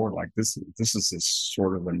conventional war like this. This is this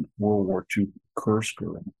sort of a World War II Kursk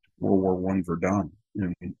or World War I Verdun,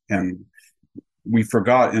 and we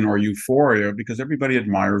forgot in our euphoria because everybody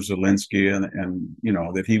admires Zelensky and you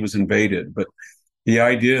know that he was invaded, but the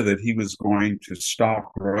idea that he was going to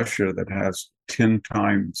stop Russia that has 10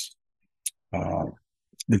 times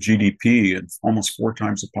the GDP and almost 4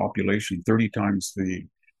 times the population, 30 times the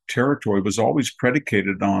territory was always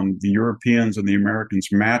predicated on the Europeans and the Americans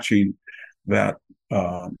matching that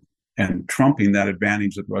and trumping that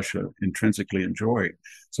advantage that Russia intrinsically enjoyed.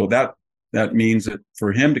 So that means that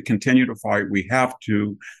for him to continue to fight, we have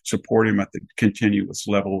to support him at the continuous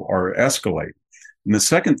level or escalate. And the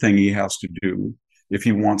second thing he has to do if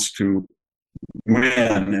he wants to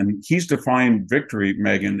win, and he's defined victory,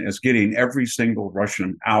 Megan, as getting every single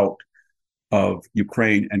Russian out of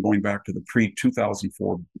Ukraine and going back to the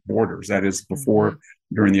pre-2004 borders. That is before,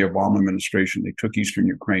 during the Obama administration, they took Eastern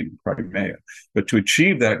Ukraine and Crimea. But to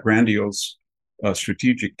achieve that grandiose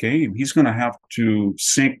strategic game, he's going to have to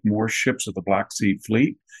sink more ships of the Black Sea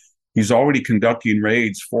Fleet. He's already conducting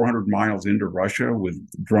raids 400 miles into Russia with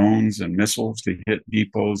drones and missiles to hit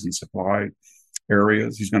depots and supply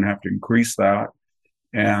areas. He's going to have to increase that.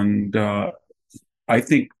 And I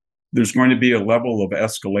think there's going to be a level of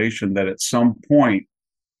escalation that at some point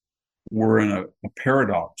we're in a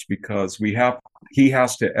paradox because he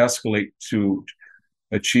has to escalate to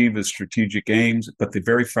achieve his strategic aims, but the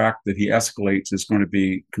very fact that he escalates is going to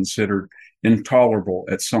be considered intolerable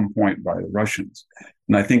at some point by the Russians.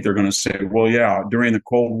 And I think they're going to say, well, yeah, during the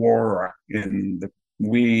Cold War,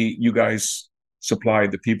 you guys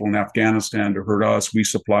supplied the people in Afghanistan to hurt us. We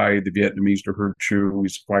supplied the Vietnamese to hurt you. We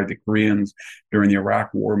supplied the Koreans during the Iraq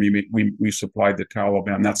War. We supplied the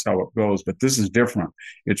Taliban. That's how it goes. But this is different.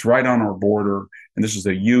 It's right on our border, and this is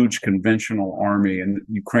a huge conventional army. And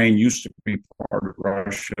Ukraine used to be part of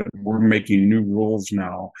Russia. We're making new rules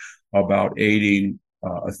now about aiding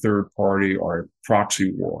a third party or a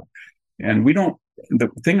proxy war. And the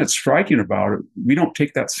thing that's striking about it, we don't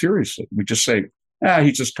take that seriously. We just say,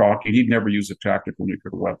 he's just talking. He'd never use a tactical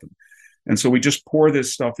nuclear weapon. And so we just pour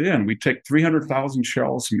this stuff in. We take 300,000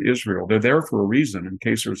 shells from Israel. They're there for a reason in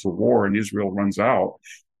case there's a war and Israel runs out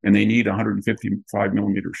and they need 155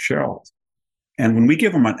 millimeter shells. And when we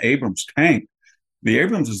give them an Abrams tank, the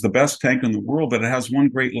Abrams is the best tank in the world, but it has one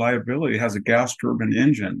great liability. It has a gas turbine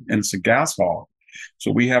engine and it's a gas hog.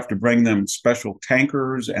 So we have to bring them special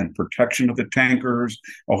tankers and protection of the tankers,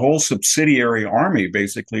 a whole subsidiary army,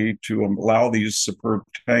 basically, to allow these superb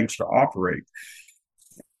tanks to operate.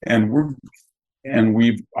 And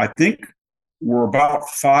I think we're about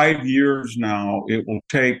 5 years now it will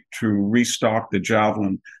take to restock the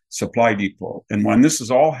Javelin supply depot. And when this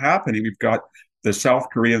is all happening, we've got the South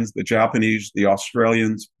Koreans, the Japanese, the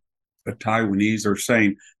Australians, the Taiwanese are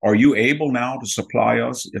saying, are you able now to supply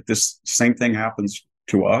us if this same thing happens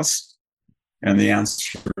to us? And the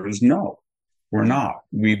answer is no, we're not.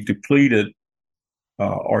 We've depleted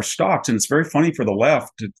our stocks. And it's very funny for the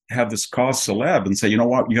left to have this cause celeb and say, you know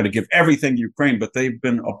what, you got to give everything to Ukraine. But they've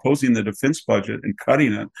been opposing the defense budget and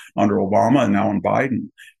cutting it under Obama and now on Biden.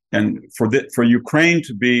 And for Ukraine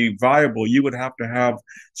to be viable, you would have to have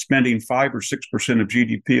spending 5 or 6% of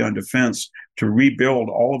GDP on defense to rebuild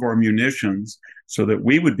all of our munitions so that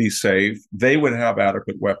we would be safe, they would have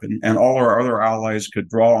adequate weapons, and all our other allies could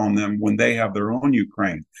draw on them when they have their own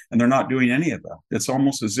Ukraine. And they're not doing any of that. It's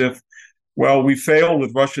almost as if, well, we failed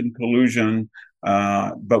with Russian collusion,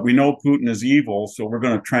 but we know Putin is evil, so we're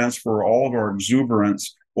going to transfer all of our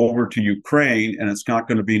exuberance over to Ukraine, and it's not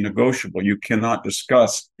going to be negotiable. You cannot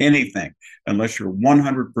discuss anything unless you're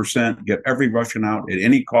 100% get every Russian out at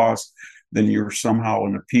any cost. Then you're somehow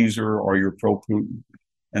an appeaser or you're pro-Putin.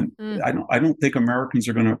 And I don't think Americans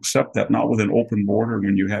are going to accept that, not with an open border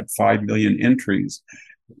when you had 5 million entries.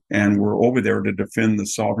 And we're over there to defend the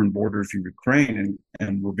sovereign borders of Ukraine,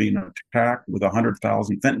 and we're being attacked with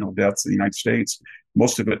 100,000 fentanyl deaths in the United States,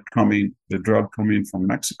 most of it the drug coming from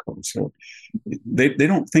Mexico. So they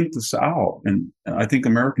don't think this out. And I think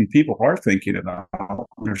American people are thinking it out.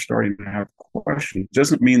 They're starting to have questions. It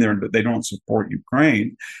doesn't mean that they don't support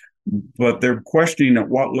Ukraine, but they're questioning at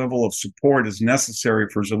what level of support is necessary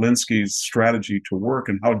for Zelensky's strategy to work,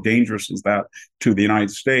 and how dangerous is that to the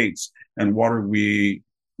United States, and what are we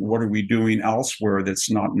doing elsewhere that's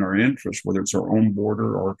not in our interest, whether it's our own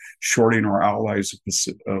border or shorting our allies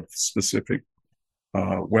of specific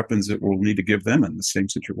weapons that we'll need to give them in the same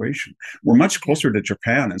situation. We're much closer to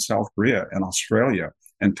Japan and South Korea and Australia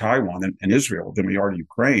and Taiwan and Israel than we are to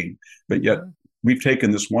Ukraine. But yet we've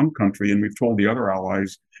taken this one country and we've told the other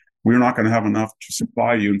allies, we're not going to have enough to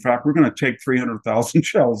supply you. In fact, we're going to take 300,000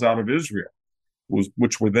 shells out of Israel,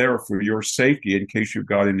 which were there for your safety in case you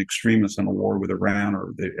got an extremist in a war with Iran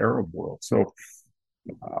or the Arab world. So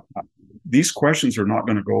these questions are not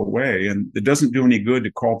going to go away, and it doesn't do any good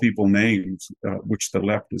to call people names, which the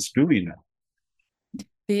left is doing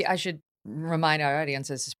now. I should remind our audience,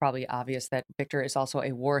 this is probably obvious, that Victor is also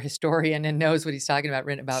a war historian and knows what he's talking about,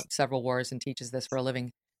 written about several wars and teaches this for a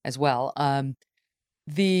living as well.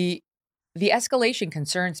 The escalation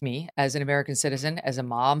concerns me as an American citizen, as a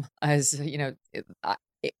mom, as, you know,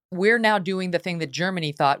 we're now doing the thing that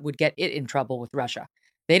Germany thought would get it in trouble with Russia.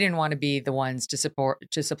 They didn't want to be the ones to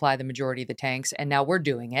supply the majority of the tanks, and now we're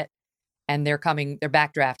doing it. And they're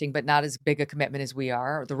backdrafting, but not as big a commitment as we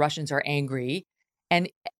are. The Russians are angry, and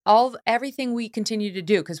everything we continue to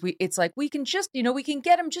do, because it's like we can just, you know, we can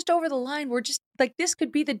get them just over the line. We're just like, this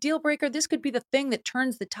could be the deal breaker. This could be the thing that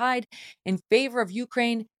turns the tide in favor of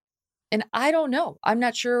Ukraine. And I don't know. I'm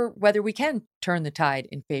not sure whether we can turn the tide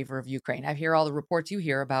in favor of Ukraine. I hear all the reports you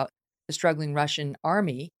hear about the struggling Russian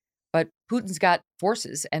army, but Putin's got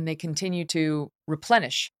forces and they continue to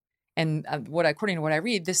replenish. And according to what I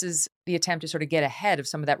read, this is the attempt to sort of get ahead of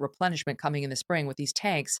some of that replenishment coming in the spring with these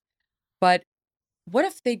tanks. But what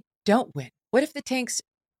if they don't win? What if the tanks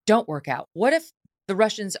don't work out? What if the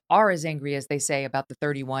Russians are as angry as they say about the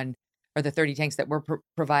 31 or the 30 tanks that we're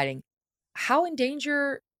providing? How in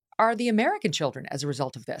danger are the American children as a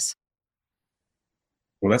result of this?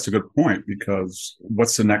 Well, that's a good point, because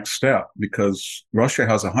what's the next step? Because Russia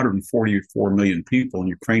has 144 million people and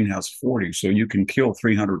Ukraine has 40. So you can kill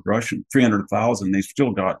 300,000. They've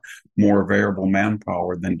still got more variable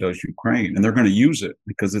manpower than does Ukraine. And they're going to use it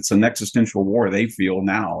because it's an existential war, they feel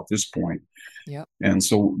now at this point. Yep. And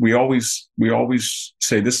so we always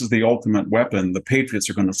say this is the ultimate weapon. The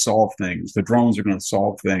Patriots are going to solve things. The drones are going to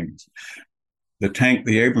solve things. The tank,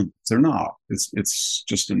 the Abrams, they're not. It's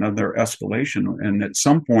just another escalation. And at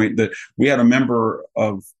some point, we had a member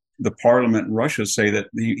of the parliament in Russia say that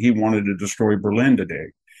he wanted to destroy Berlin today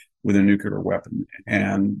with a nuclear weapon.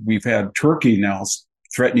 And we've had Turkey now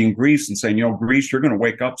threatening Greece and saying, Greece, you're going to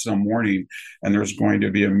wake up some morning and there's going to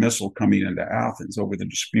be a missile coming into Athens over the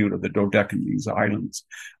dispute of the Dodecanese Islands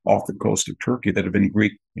off the coast of Turkey that have been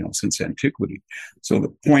Greek, since antiquity. So the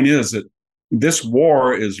point is that this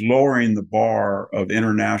war is lowering the bar of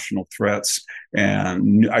international threats,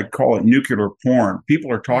 and I call it nuclear porn.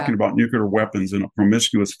 People are talking about nuclear weapons in a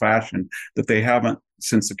promiscuous fashion that they haven't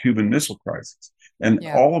since the Cuban Missile Crisis. And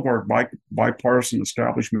all of our bipartisan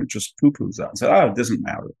establishment just poo-poos that and says, it doesn't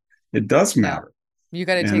matter. It does matter. You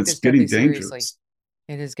got to take this deadly seriously.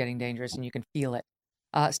 It is getting dangerous, and you can feel it.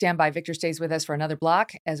 Stand by. Victor stays with us for another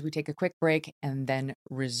block as we take a quick break and then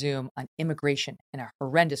resume on immigration and a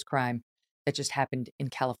horrendous crime that just happened in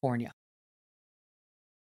California.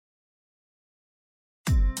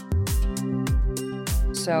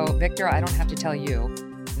 So, Victor, I don't have to tell you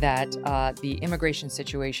that the immigration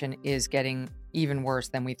situation is getting even worse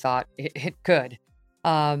than we thought it could.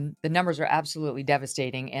 The numbers are absolutely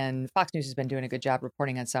devastating, and Fox News has been doing a good job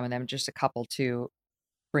reporting on some of them. Just a couple to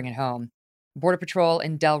bring it home. Border Patrol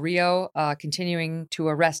in Del Rio continuing to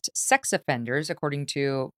arrest sex offenders, according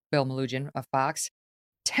to Bill Malugin of Fox.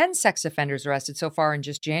 10 sex offenders arrested so far in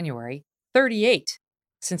just January, 38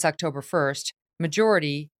 since October 1st.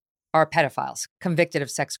 Majority are pedophiles convicted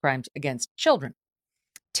of sex crimes against children.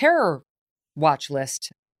 Terror watch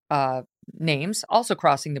list names also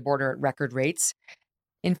crossing the border at record rates.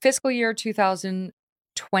 In fiscal year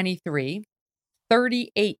 2023,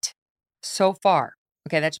 38 so far.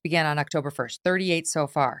 Okay, that began on October 1st. 38 so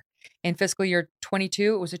far. In fiscal year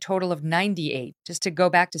 22, it was a total of 98. Just to go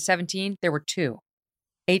back to 17, there were 2.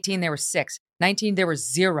 18, there were 6. 19, there were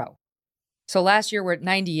 0. So last year we're at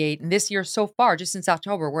 98. And this year so far, just since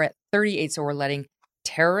October, we're at 38. So we're letting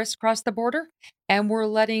terrorists cross the border and we're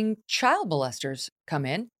letting child molesters come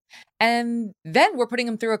in. And then we're putting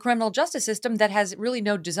them through a criminal justice system that has really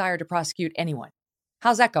no desire to prosecute anyone.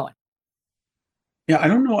 How's that going? Yeah, I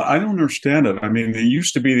don't know. I don't understand it. I mean, there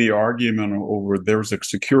used to be the argument over there was a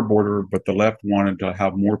secure border, but the left wanted to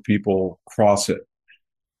have more people cross it.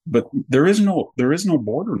 But there is no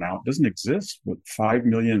border now. It doesn't exist with 5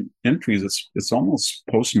 million entries. It's almost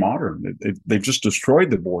postmodern. They've just destroyed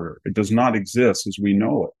the border. It does not exist as we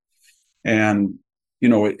know it. And,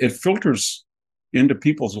 it filters into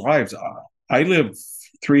people's lives. I live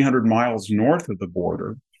 300 miles north of the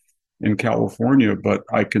border. in California, but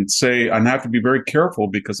I can say, and I have to be very careful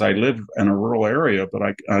because I live in a rural area, but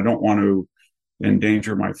I don't want to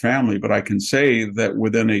endanger my family. But I can say that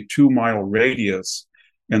within a 2 mile radius,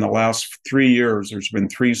 in the last 3 years, there's been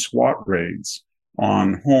 3 SWAT raids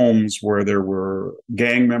on homes where there were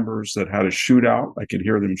gang members that had a shootout. I could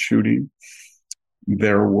hear them shooting.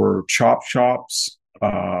 There were chop shops.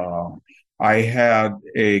 I had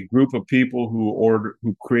a group of people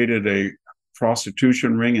who created a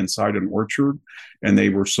prostitution ring inside an orchard, and they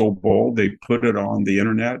were so bold they put it on the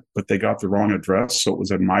internet, but they got the wrong address, so it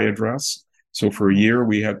was at my address. So for a year,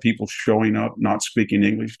 we had people showing up, not speaking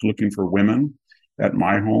English, looking for women at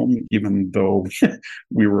my home, even though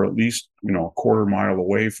we were at least, a quarter mile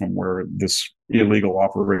away from where this illegal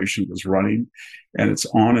operation was running. And it's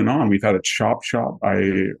on and on. We've had a chop shop.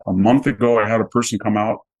 A month ago, I had a person come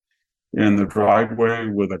out in the driveway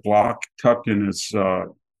with a Glock tucked in his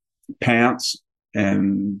pants,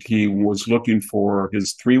 and he was looking for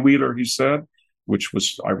his 3-wheeler, he said, which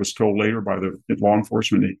was, I was told later by the law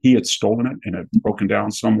enforcement, that he had stolen it and had broken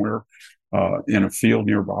down somewhere in a field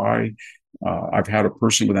nearby. I've had a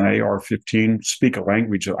person with an AR-15 speak a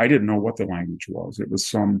language that I didn't know what the language was. It was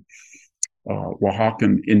some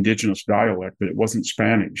Oaxacan indigenous dialect, but it wasn't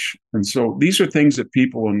Spanish. And so these are things that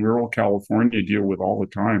people in rural California deal with all the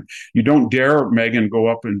time. You don't dare, Megan, go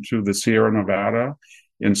up into the Sierra Nevada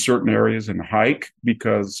in certain areas and hike,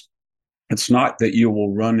 because it's not that you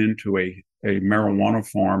will run into a marijuana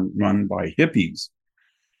farm run by hippies.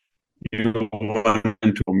 You will run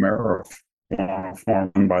into a marijuana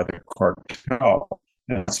farm run by the cartel.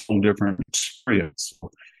 That's a different experience.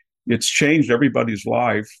 It's changed everybody's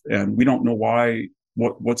life, and we don't know why.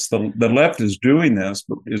 What's the left is doing this,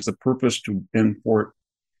 but is the purpose to import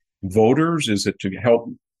voters? Is it to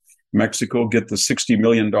help Mexico get the $60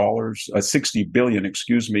 billion,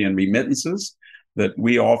 in remittances that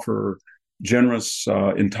we offer generous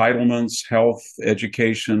entitlements, health,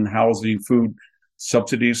 education, housing, food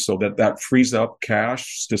subsidies, so that frees up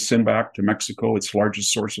cash to send back to Mexico, its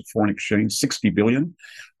largest source of foreign exchange, $60 billion.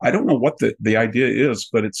 I don't know what the idea is,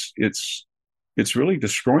 but it's really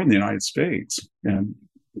destroying the United States. And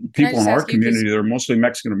people in our community that are mostly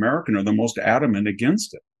Mexican American are the most adamant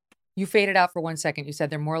against it. You faded out for 1 second. You said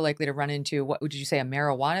they're more likely to run into, what would you say, a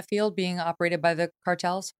marijuana field being operated by the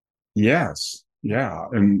cartels? Yes. Yeah.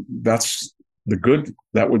 And that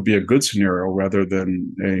would be a good scenario rather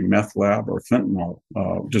than a meth lab or fentanyl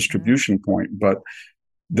distribution point. But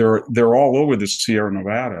they're all over the Sierra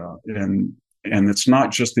Nevada. And it's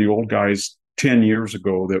not just the old guys 10 years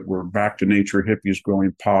ago that were back to nature hippies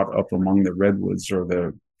growing pot up among the redwoods or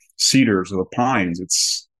the cedars or the pines.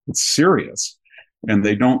 It's serious. And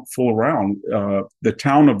they don't fool around. The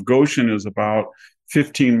town of Goshen is about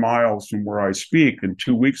 15 miles from where I speak. And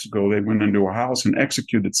 2 weeks ago, they went into a house and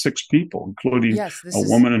executed 6 people, including a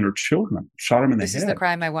woman and her children, shot them in the head. This is the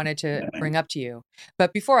crime I wanted to bring up to you.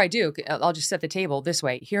 But before I do, I'll just set the table this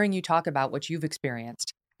way. Hearing you talk about what you've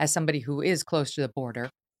experienced as somebody who is close to the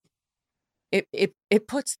border, it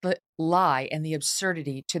puts the lie and the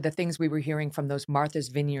absurdity to the things we were hearing from those Martha's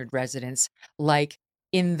Vineyard residents, like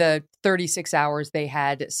in the 36 hours they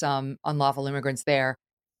had some unlawful immigrants there.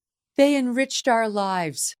 They enriched our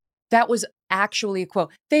lives. That was actually a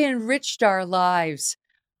quote. They enriched our lives.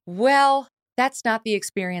 Well, that's not the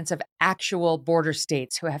experience of actual border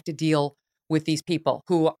states who have to deal with these people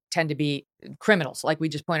who tend to be criminals. Like we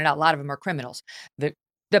just pointed out, a lot of them are criminals. The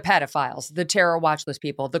pedophiles, the terror watch list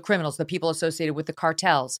people, the criminals, the people associated with the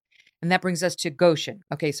cartels. And that brings us to Goshen.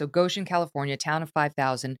 Okay, so Goshen, California, town of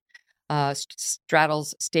 5,000.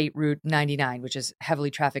 Straddles State Route 99, which is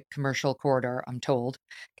heavily trafficked commercial corridor, I'm told,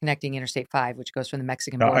 connecting Interstate 5, which goes from the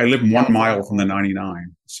Mexican border. I live 1 mile from the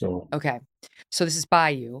 99. So okay. So this is by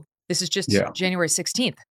you. This is just January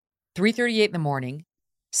 16th, 3:38 in the morning.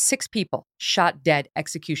 6 people shot dead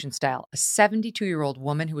execution style. A 72-year-old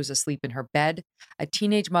woman who was asleep in her bed, a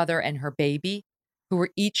teenage mother and her baby, who were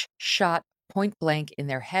each shot point blank in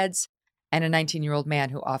their heads, and a 19-year-old man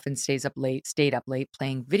who often stayed up late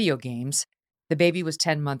playing video games. The baby was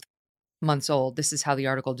 10 months old. This is how the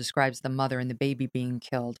article describes the mother and the baby being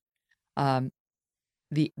killed.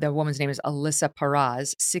 The woman's name is Alyssa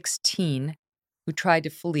Paraz, 16, who tried to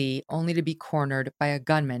flee only to be cornered by a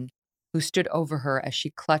gunman who stood over her as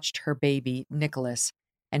she clutched her baby, Nicholas,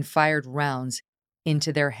 and fired rounds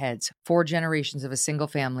into their heads. 4 generations of a single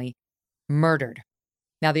family murdered.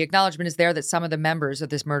 Now, the acknowledgement is there that some of the members of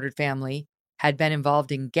this murdered family had been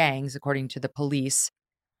involved in gangs, according to the police,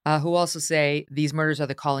 who also say these murders are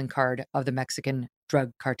the calling card of the Mexican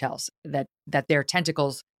drug cartels, that their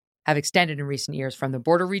tentacles have extended in recent years from the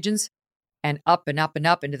border regions and up and up and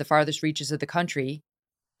up into the farthest reaches of the country,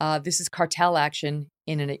 This is cartel action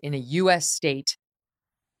in a U.S. state,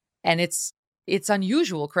 and it's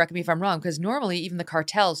unusual. Correct me if I'm wrong, because normally even the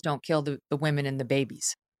cartels don't kill the women and the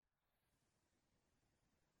babies.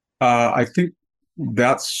 I think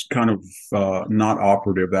that's kind of not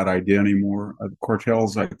operative, that idea anymore.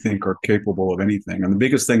 Cartels, I think, are capable of anything. And the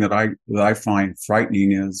biggest thing that I find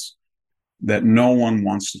frightening is that no one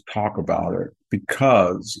wants to talk about it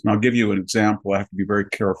because, and I'll give you an example. I have to be very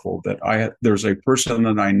careful that there's a person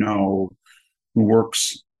that I know who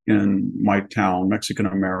works in my town, Mexican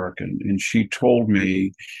American, and she told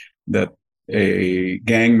me that a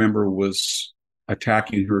gang member was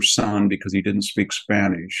attacking her son because he didn't speak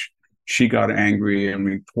Spanish. She got angry and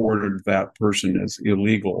reported that person as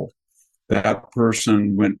illegal. That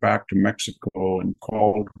person went back to Mexico and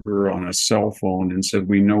called her on a cell phone and said,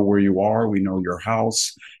 "We know where you are. We know your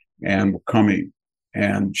house, and we're coming."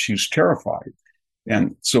 And she's terrified.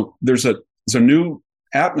 And so there's a new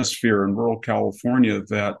atmosphere in rural California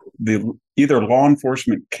that either law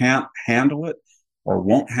enforcement can't handle it or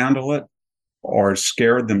won't handle it or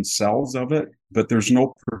scared themselves of it, but there's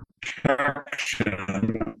no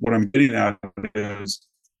protection. What I'm getting at is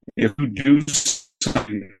if you do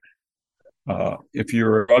something, if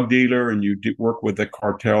you're a drug dealer and you work with the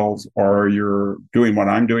cartels, or you're doing what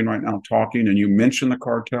I'm doing right now, talking, and you mention the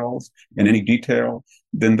cartels in any detail,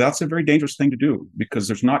 then that's a very dangerous thing to do because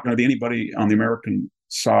there's not going to be anybody on the American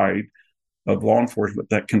side of law enforcement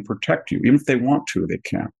that can protect you. Even if they want to, they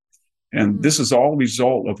can't. And this is all a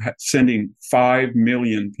result of sending 5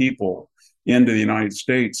 million people into the United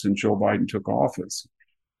States since Joe Biden took office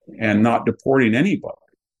and not deporting anybody.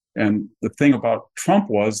 And the thing about Trump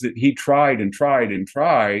was that he tried and tried and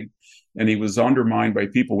tried, and he was undermined by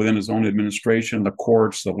people within his own administration, the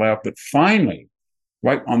courts, the left. But finally,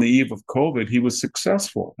 right on the eve of COVID, he was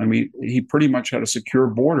successful. I mean, he pretty much had a secure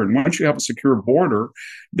border. And once you have a secure border,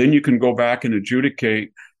 then you can go back and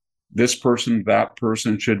adjudicate this person, that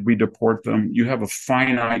person, should we deport them? You have a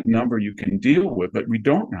finite number you can deal with, but we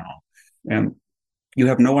don't now. And you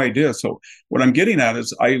have no idea. So what I'm getting at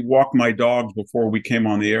is I walked my dogs before we came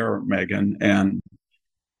on the air, Megan, and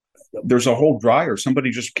there's a whole dryer. Somebody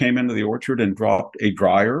just came into the orchard and dropped a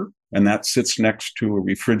dryer, and that sits next to a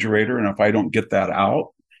refrigerator. And if I don't get that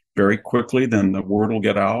out very quickly, then the word will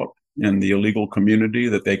get out in the illegal community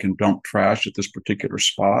that they can dump trash at this particular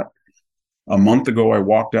spot. A month ago, I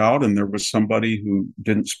walked out and there was somebody who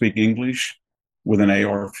didn't speak English with an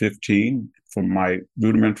AR-15 from my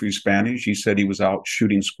rudimentary Spanish. He said he was out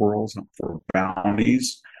shooting squirrels for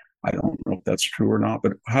bounties. I don't know if that's true or not,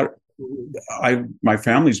 but my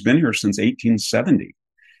family's been here since 1870.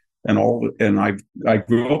 And I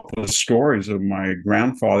grew up with stories of my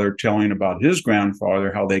grandfather telling about his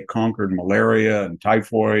grandfather, how they conquered malaria and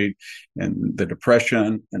typhoid and the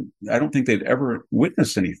Depression. And I don't think they'd ever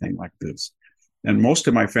witnessed anything like this. And most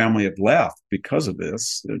of my family have left because of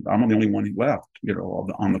this. I'm the only one who left,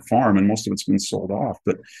 on the farm, and most of it's been sold off.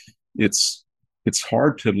 But it's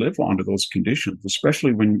hard to live under those conditions,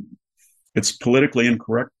 especially when it's politically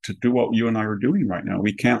incorrect to do what you and I are doing right now.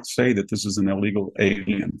 We can't say that this is an illegal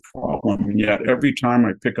alien problem. And yet every time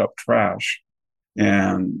I pick up trash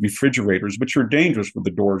and refrigerators, which are dangerous with the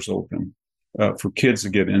doors open for kids to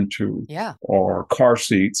get into, or car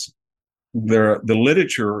seats, the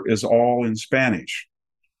literature is all in Spanish.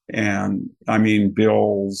 And I mean,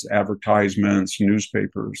 bills, advertisements,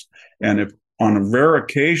 newspapers. And if on a rare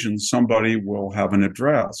occasion, somebody will have an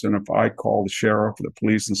address. And if I call the sheriff or the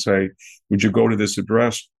police and say, "Would you go to this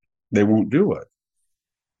address?" they won't do it.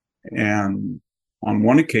 And on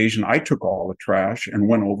one occasion, I took all the trash and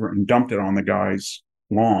went over and dumped it on the guy's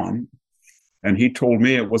lawn. And he told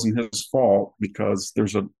me it wasn't his fault because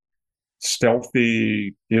there's a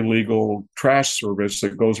stealthy, illegal trash service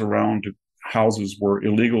that goes around to houses where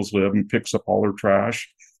illegals live and picks up all their trash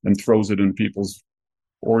and throws it in people's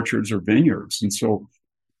orchards or vineyards. And so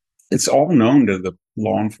it's all known to the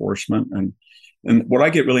law enforcement. And what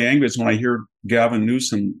I get really angry is when I hear Gavin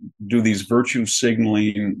Newsom do these virtue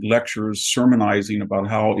signaling lectures, sermonizing about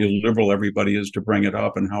how illiberal everybody is to bring it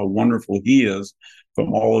up and how wonderful he is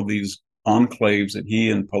from all of these enclaves that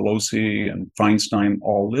he and Pelosi and Feinstein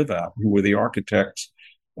all live at, who were the architects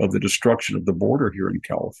of the destruction of the border here in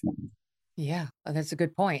California. Yeah, that's a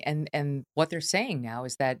good point. And what they're saying now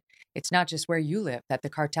is that it's not just where you live, that the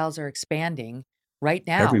cartels are expanding right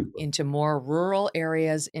now Everywhere. into more rural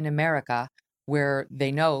areas in America where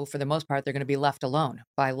they know for the most part they're going to be left alone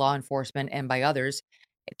by law enforcement and by others,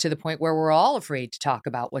 to the point where we're all afraid to talk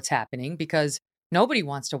about what's happening because nobody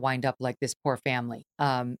wants to wind up like this poor family.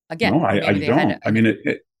 Again, No, I don't. I mean,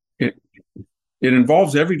 It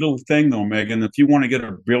involves every little thing, though, Megan. If you want to get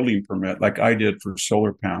a building permit, like I did for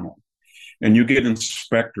solar panel, and you get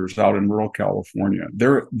inspectors out in rural California,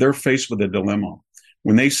 they're faced with a dilemma.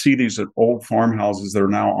 When they see these old farmhouses that are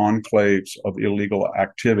now enclaves of illegal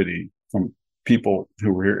activity from people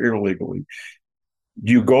who were here illegally,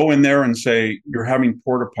 you go in there and say, you're having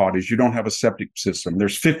porta potties, you don't have a septic system.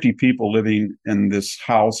 There's 50 people living in this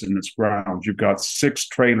house in its grounds. You've got 6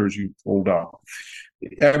 trailers you pulled up.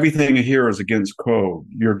 Everything here is against code.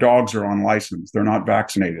 Your dogs are on license. They're not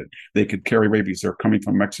vaccinated. They could carry rabies. They're coming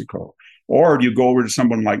from Mexico. Or you go over to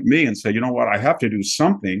someone like me and say, you know what, I have to do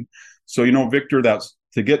something. So, Victor, that's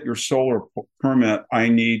to get your solar permit, I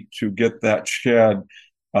need to get that shed.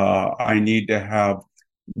 I need to have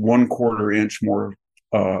 1/4 inch more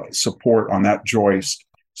support on that joist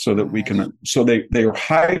so that we can, so they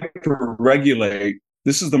hyper regulate.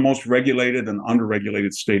 This is the most regulated and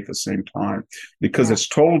underregulated state at the same time, because it's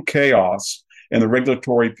total chaos, and the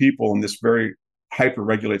regulatory people in this very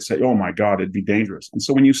hyper-regulate say, oh my God, it'd be dangerous. And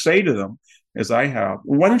so when you say to them, as I have,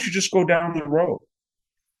 well, why don't you just go down the road?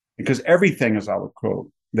 Because everything is out of code.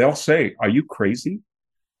 They'll say, are you crazy?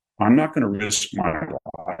 I'm not going to risk my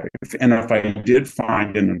life. And if I did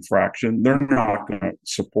find an infraction, they're not going to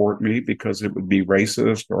support me because it would be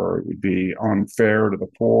racist or it would be unfair to the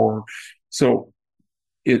poor. So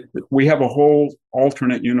we have a whole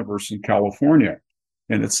alternate universe in California,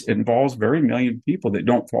 and it involves very million people that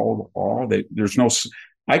don't follow the law. There's no,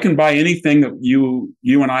 I can buy anything that you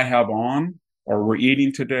and I have on or we're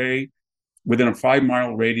eating today within a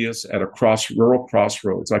 5-mile radius at a rural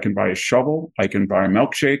crossroads. I can buy a shovel, I can buy a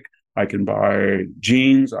milkshake, I can buy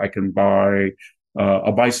jeans, I can buy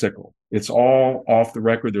a bicycle. It's all off the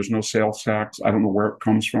record. There's no sales tax. I don't know where it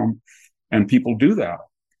comes from, and people do that,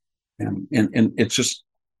 and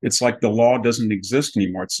it's like the law doesn't exist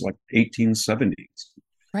anymore. It's like 1870s.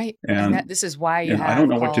 Right. And this is why you have I don't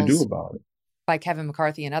know what to do about it. By Kevin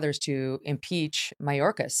McCarthy and others to impeach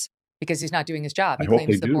Mayorkas because he's not doing his job. He I hope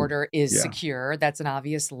claims they the do. border is secure. That's an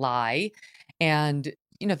obvious lie. And,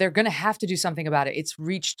 they're going to have to do something about it. It's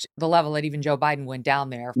reached the level that even Joe Biden went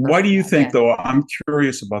down there. Why do you think, though, I'm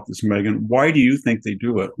curious about this, Megan, why do you think they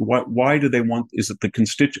do it? Why do they want, is it the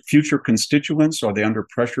future constituents? Are they under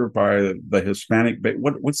pressure by the Hispanic?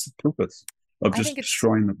 What's the purpose of just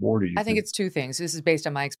destroying the border? I think it's 2 things. This is based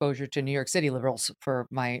on my exposure to New York City liberals for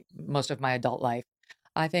most of my adult life.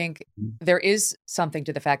 I think there is something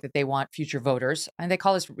to the fact that they want future voters, and they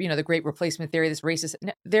call this, the great replacement theory, this racist.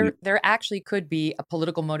 There actually could be a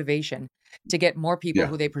political motivation to get more people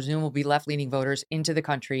who they presume will be left-leaning voters into the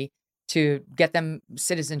country to get them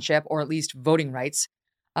citizenship or at least voting rights.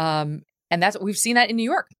 And we've seen that in New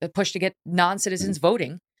York, the push to get non-citizens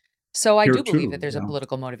voting. So I do believe that there's a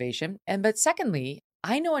political motivation. But secondly,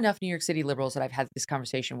 I know enough New York City liberals that I've had this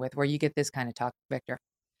conversation with where you get this kind of talk, Victor.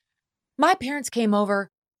 My parents came over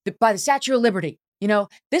by the Statue of Liberty.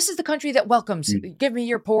 This is the country that welcomes, give me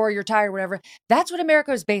your poor, your tired, whatever. That's what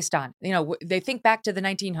America is based on. They think back to the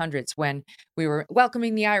 1900s when we were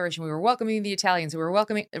welcoming the Irish and we were welcoming the Italians, we were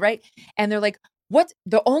welcoming, right? And they're like,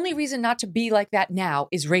 the only reason not to be like that now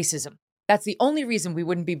is racism. That's the only reason we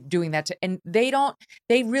wouldn't be doing that. And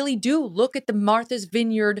they really do look at the Martha's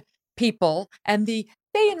Vineyard people and they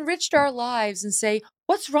enriched our lives and say,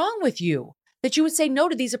 what's wrong with you? That you would say no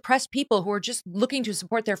to these oppressed people who are just looking to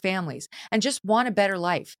support their families and just want a better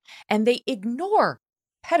life. And they ignore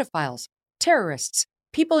pedophiles, terrorists,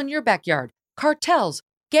 people in your backyard, cartels,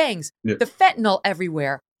 gangs, the fentanyl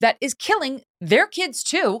everywhere that is killing their kids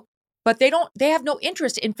too. But they have no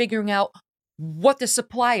interest in figuring out what the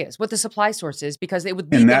supply is, what the supply source is, because they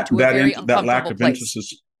would lead them to a very uncomfortable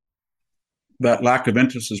place. That lack of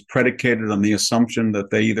interest is predicated on the assumption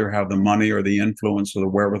that they either have the money or the influence or the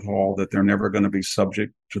wherewithal, that they're never going to be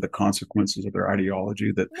subject to the consequences of their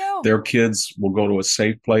ideology, that their kids will go to a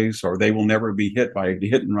safe place, or they will never be hit by a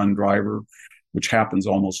hit and run driver, which happens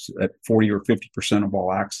almost at 40 or 50% of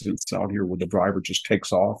all accidents out here, where the driver just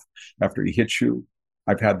takes off after he hits you.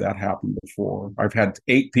 I've had that happen before. I've had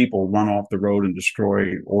 8 people run off the road and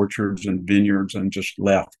destroy orchards and vineyards and just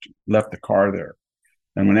left the car there.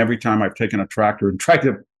 And every time I've taken a tractor and tried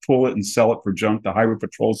to pull it and sell it for junk, the highway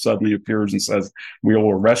patrol suddenly appears and says, we will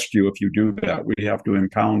arrest you if you do that. We have to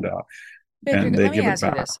impound that. And they give it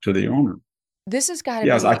back to the owner. This has got to be.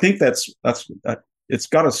 Yes, I think that's it's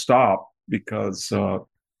got to stop, because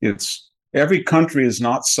every country is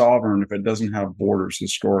not sovereign if it doesn't have borders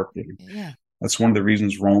historically. Yeah. That's one of the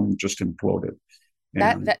reasons Rome just imploded.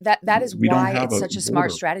 That is why it's such a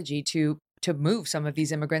smart strategy to to move some of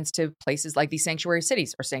these immigrants to places like these sanctuary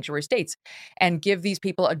cities or sanctuary states and give these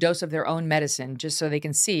people a dose of their own medicine just so they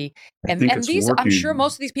can see. I think it's working. I'm sure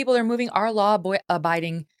most of these people they're moving are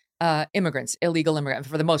law-abiding immigrants, illegal immigrants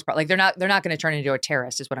for the most part. Like they're not going to turn into a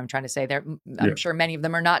terrorist is what I'm trying to say. I'm sure many of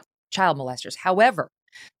them are not child molesters. However,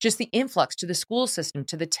 just the influx to the school system,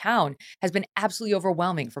 to the town has been absolutely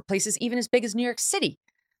overwhelming for places even as big as New York City.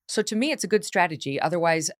 So to me, it's a good strategy.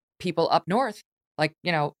 Otherwise, people up north, like,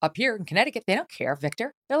 up here in Connecticut, they don't care,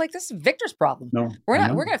 Victor. They're like, this is Victor's problem. No, we're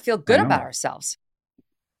going to feel good about ourselves.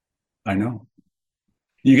 I know.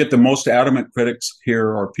 You get the most adamant critics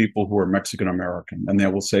here are people who are Mexican American, and they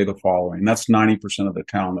will say the following. That's 90% of the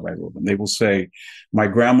town that I live in. They will say, my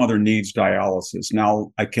grandmother needs dialysis.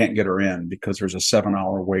 Now I can't get her in because there's a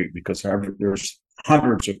 7-hour wait because there's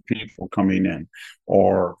hundreds of people coming in.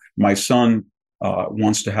 Or my son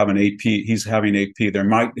wants to have an AP. He's having AP. They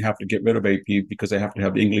might have to get rid of AP because they have to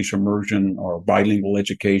have English immersion or bilingual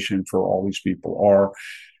education for all these people. Or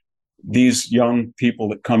these young people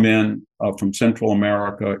that come in from Central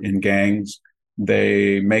America in gangs,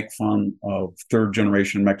 they make fun of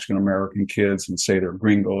third-generation Mexican-American kids and say they're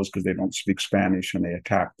gringos because they don't speak Spanish and they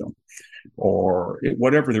attack them. Or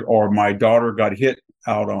my daughter got hit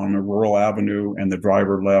out on a rural avenue and the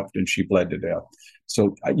driver left and she bled to death.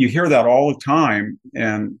 So you hear that all the time.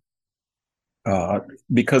 And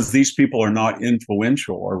because these people are not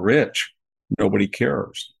influential or rich, nobody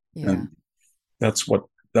cares. Yeah. And that's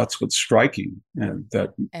what's striking. And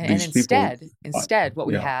instead, what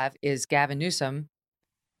we have is Gavin Newsom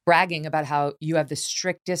bragging about how you have the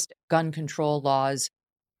strictest gun control laws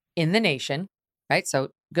in the nation, right?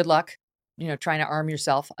 So good luck, trying to arm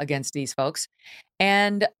yourself against these folks.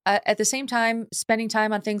 And at the same time, spending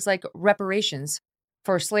time on things like reparations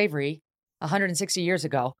for slavery 160 years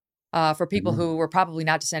ago for people who were probably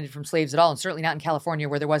not descended from slaves at all, and certainly not in California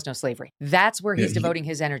where there was no slavery. That's where he's devoting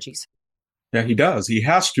his energies. Yeah, he does. He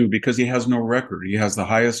has to because he has no record. He has the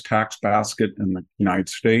highest tax basket in the United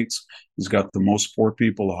States. He's got the most poor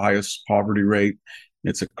people, the highest poverty rate.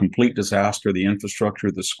 It's a complete disaster, the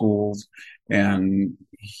infrastructure, the schools, and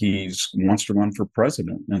he wants to run for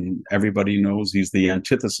president. And everybody knows he's the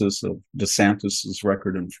antithesis of DeSantis's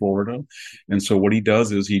record in Florida. And so what he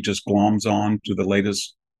does is he just gloms on to the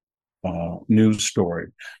latest news story.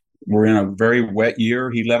 We're in a very wet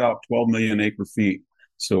year. He let out 12 million acre feet.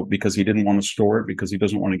 So because he didn't want to store it, because he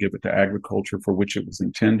doesn't want to give it to agriculture for which it was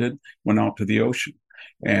intended, went out to the ocean.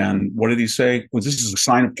 And what did he say? Well, this is a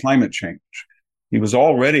sign of climate change. He was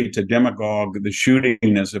all ready to demagogue the shooting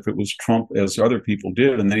as if it was Trump, as other people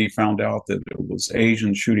did. And then he found out that it was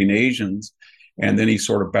Asians shooting Asians. And then he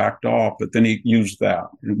sort of backed off, but then he used that.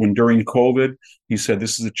 When during COVID, he said,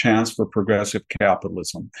 this is a chance for progressive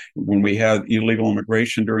capitalism. When we had illegal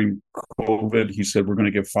immigration during COVID, he said, we're going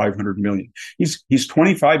to give 500 million. He's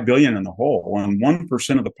 25 billion in the hole, and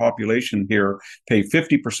 1% of the population here pay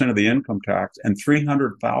 50% of the income tax, and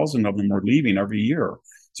 300,000 of them are leaving every year.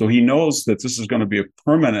 So he knows that this is going to be a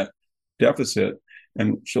permanent deficit.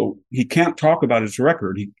 And so he can't talk about his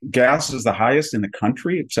record. Gas is the highest in the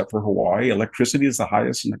country, except for Hawaii. Electricity is the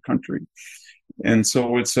highest in the country. And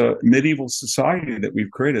so it's a medieval society that we've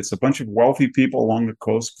created. It's a bunch of wealthy people along the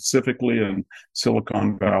coast, specifically in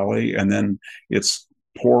Silicon Valley. And then it's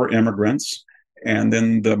poor immigrants. And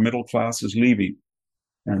then the middle class is leaving.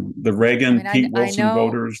 And the Reagan, Pete Wilson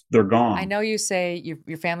voters, they're gone. I know you say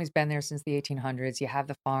your family's been there since the 1800s. You have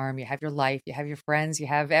the farm, you have your life, you have your friends, you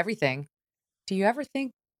have everything. Do you ever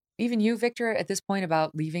think, even you, Victor, at this point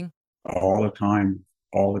about leaving? All the time.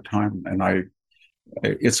 And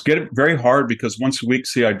it's getting very hard because once a week,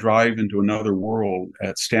 I drive into another world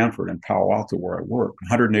at Stanford in Palo Alto where I work,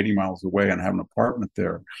 180 miles away, and I have an apartment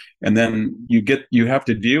there. And then you have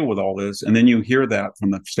to deal with all this. And then you hear that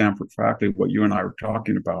from the Stanford faculty, what you and I were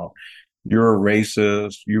talking about. You're a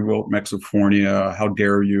racist. You wrote Mexifornia. How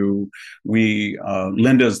dare you?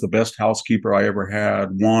 Linda is the best housekeeper I ever had.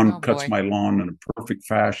 Juan cuts my lawn in a perfect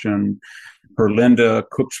fashion. Her Linda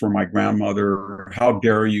cooks for my grandmother. How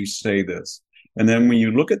dare you say this? And then when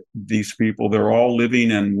you look at these people, they're all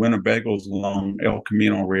living in Winnebagos along El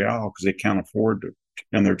Camino Real because they can't afford to.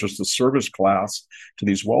 And they're just a service class to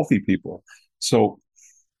these wealthy people. So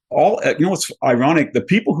it's ironic. The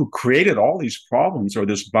people who created all these problems are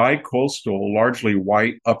this bi-coastal, largely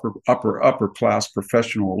white, upper class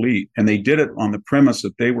professional elite. And they did it on the premise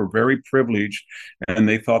that they were very privileged and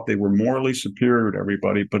they thought they were morally superior to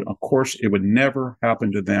everybody. But of course, it would never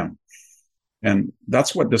happen to them. And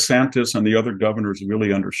that's what DeSantis and the other governors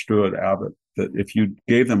really understood, Abbott, that if you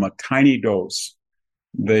gave them a tiny dose,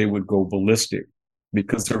 they would go ballistic.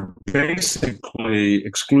 because they're basically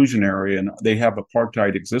exclusionary and they have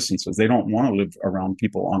apartheid existences. They don't want to live around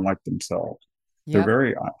people unlike themselves. They're Yep.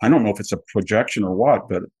 very, I don't know if it's a projection or what,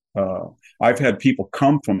 but I've had people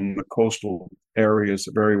come from the coastal areas,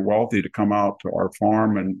 very wealthy, to come out to our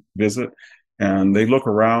farm and visit. And they look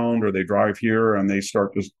around or they drive here and they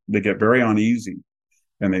get very uneasy.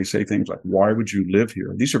 And they say things like, why would you live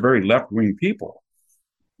here? These are very left-wing people.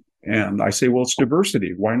 And I say, well, it's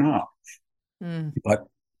diversity. Why not? But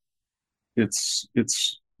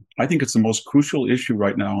I think it's the most crucial issue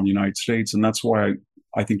right now in the United States. And that's why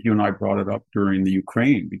I think you and I brought it up during the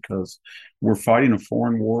Ukraine, because we're fighting a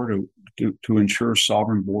foreign war to ensure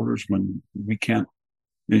sovereign borders when we can't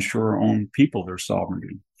ensure our own people their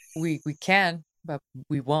sovereignty. We can, but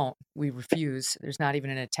we won't. We refuse. There's not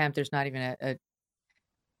even an attempt. There's not even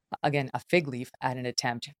a fig leaf at an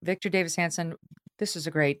attempt. Victor Davis Hanson, this is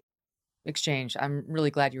a great exchange. I'm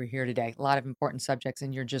really glad you were here today. A lot of important subjects,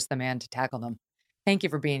 and you're just the man to tackle them. Thank you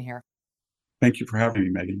for being here. Thank you for having me,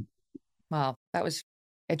 Megan. Wow, that was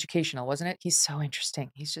educational, wasn't it? He's so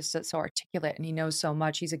interesting. He's just so articulate, and he knows so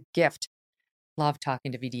much. He's a gift. Love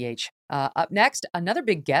talking to VDH. Up next, another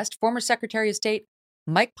big guest, former Secretary of State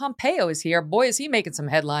Mike Pompeo is here. Boy, is he making some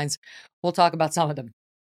headlines. We'll talk about some of them.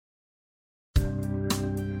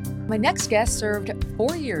 My next guest served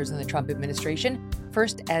 4 years in the Trump administration,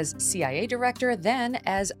 first as CIA director, then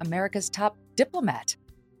as America's top diplomat.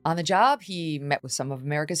 On the job, he met with some of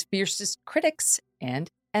America's fiercest critics and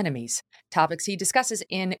enemies, topics he discusses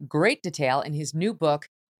in great detail in his new book,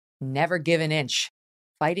 Never Give an Inch,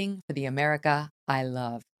 Fighting for the America I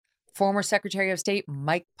Love. Former Secretary of State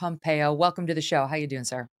Mike Pompeo, welcome to the show. How you doing,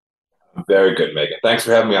 sir? Very good, Megan. Thanks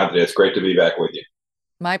for having me on today. It's great to be back with you.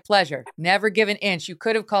 My pleasure. Never give an inch. You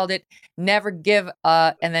could have called it never give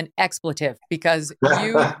and then expletive, because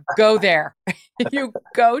you go there. You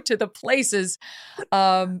go to the places,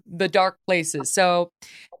 the dark places. So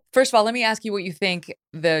first of all, let me ask you what you think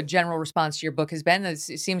the general response to your book has been. It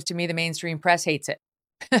seems to me the mainstream press hates it.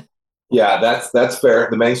 Yeah, that's fair.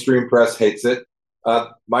 The mainstream press hates it.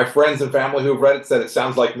 My friends and family who've read it said it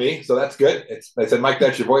sounds like me, so that's good. They said, Mike,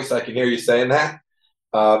 that's your voice. I can hear you saying that.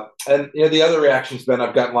 And the other reaction's been,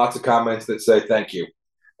 I've gotten lots of comments that say, thank you.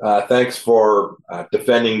 Thanks for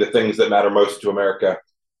defending the things that matter most to America.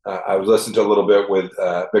 I was listening to a little bit with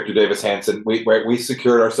Victor Davis Hanson. We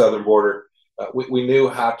secured our southern border. We knew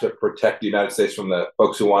how to protect the United States from the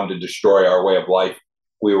folks who wanted to destroy our way of life.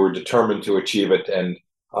 We were determined to achieve it. And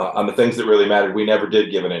on the things that really mattered, we never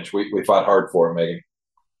did give an inch. We fought hard for it, Megan.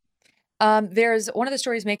 There's one of the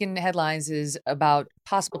stories making headlines is about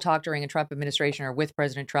possible talk during a Trump administration or with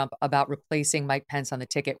President Trump about replacing Mike Pence on the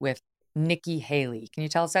ticket with Nikki Haley. Can you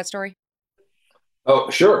tell us that story? Oh,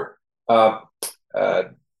 sure.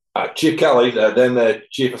 Chief Kelly, then the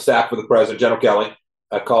chief of staff for the president, General Kelly,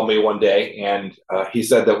 called me one day, and he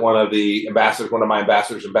said that one of my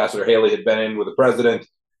ambassadors, Ambassador Haley, had been in with the president.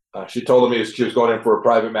 She told him she was going in for a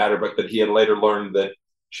private matter, but that he had later learned that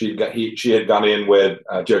she had gone in with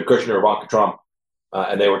Jared Kushner, Ivanka Trump,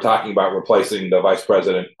 and they were talking about replacing the vice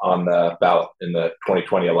president on the ballot in the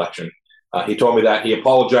 2020 election. He told me that. He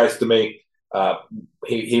apologized to me.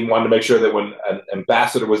 He wanted to make sure that when an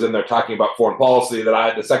ambassador was in there talking about foreign policy,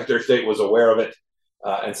 that the Secretary of State was aware of it.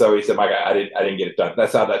 And so he said, Mike, I didn't get it done.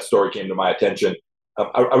 That's how that story came to my attention.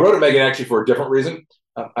 I wrote it, Megan, actually for a different reason.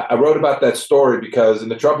 I wrote about that story because in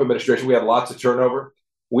the Trump administration, we had lots of turnover.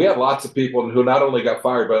 We had lots of people who not only got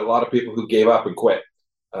fired, but a lot of people who gave up and quit.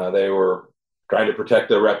 They were trying to protect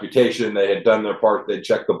their reputation. They had done their part. They'd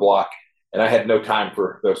checked the block. And I had no time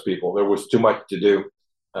for those people. There was too much to do.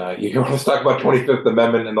 You want to talk about 25th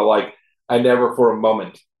Amendment and the like. I never for a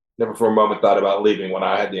moment thought about leaving when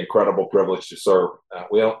I had the incredible privilege to serve.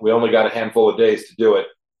 We only got a handful of days to do it.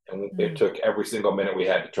 And it took every single minute we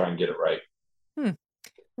had to try and get it right.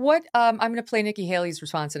 What I'm going to play Nikki Haley's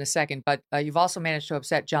response in a second, but you've also managed to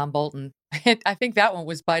upset John Bolton. I think that one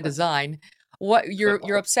was by design. What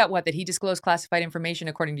you're upset? What, that he disclosed classified information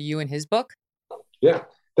according to you in his book? Yeah,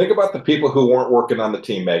 think about the people who weren't working on the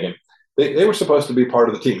team, Megan. They were supposed to be part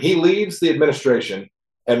of the team. He leaves the administration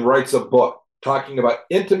and writes a book talking about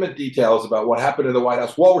intimate details about what happened in the White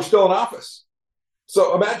House while we're still in office.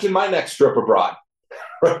 So imagine my next trip abroad.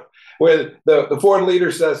 When the foreign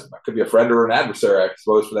leader says, could be a friend or an adversary, I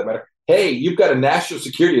suppose, for that matter, hey, you've got a national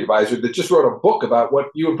security advisor that just wrote a book about what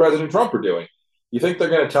you and President Trump are doing. You think they're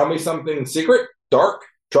going to tell me something secret, dark,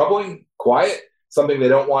 troubling, quiet, something they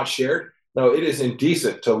don't want shared? No, it is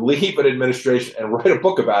indecent to leave an administration and write a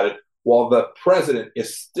book about it while the president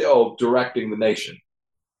is still directing the nation.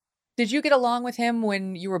 Did you get along with him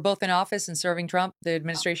when you were both in office and serving Trump, the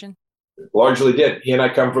administration? Largely did. He and I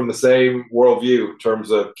come from the same worldview in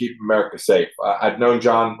terms of keeping America safe. I'd known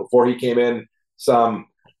John before he came in.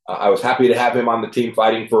 I was happy to have him on the team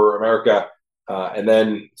fighting for America, and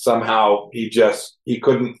then somehow he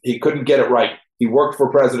couldn't get it right. He worked for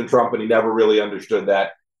President Trump, and he never really understood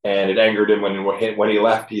that, and it angered him when he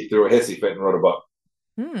left. He threw a hissy fit and wrote a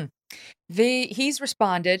book. He's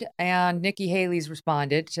responded, and Nikki Haley's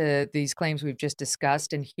responded to these claims we've just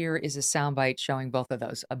discussed, and here is a soundbite showing both of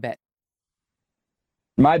those a bit.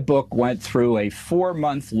 My book went through a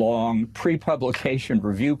 4-month-long pre-publication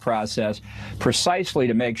review process precisely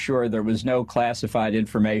to make sure there was no classified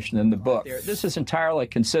information in the book. This is entirely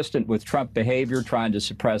consistent with Trump behavior, trying to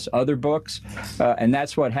suppress other books, and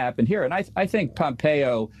that's what happened here. And I think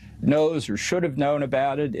Pompeo knows or should have known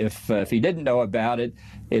about it. If he didn't know about it,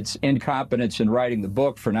 it's incompetence in writing the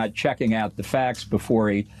book for not checking out the facts before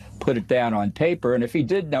he put it down on paper. And if he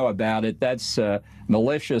did know about it, that's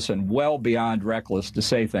malicious and well beyond reckless to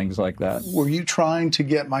say things like that. Were you trying to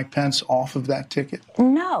get Mike Pence off of that ticket?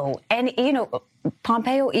 No. And,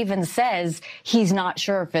 Pompeo even says he's not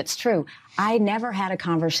sure if it's true. I never had a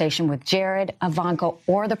conversation with Jared, Ivanka,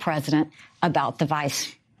 or the president about the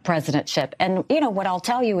vice presidentship. And, what I'll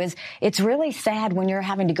tell you is it's really sad when you're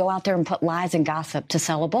having to go out there and put lies and gossip to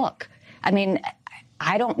sell a book. I mean,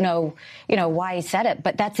 I don't know, why he said it,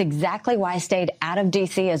 but that's exactly why I stayed out of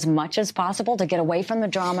D.C. as much as possible, to get away from the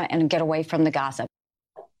drama and get away from the gossip.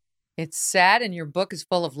 It's sad, and your book is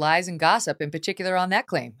full of lies and gossip, in particular on that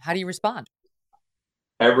claim. How do you respond?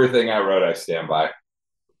 Everything I wrote, I stand by.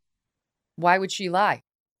 Why would she lie?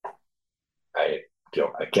 I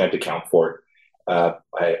can't account for it.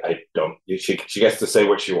 I don't. She gets to say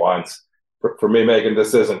what she wants. For me, Megyn,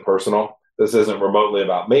 this isn't personal. This isn't remotely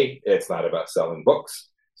about me. It's not about selling books.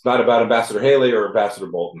 It's not about Ambassador Haley or Ambassador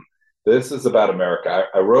Bolton. This is about America.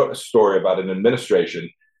 I wrote a story about an administration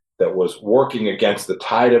that was working against the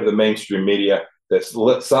tide of the mainstream media, that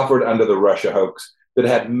suffered under the Russia hoax, that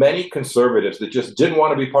had many conservatives that just didn't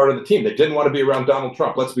want to be part of the team. They didn't want to be around Donald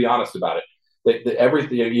Trump. Let's be honest about it.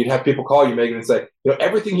 Everything, you'd have people call you, Megyn, and say,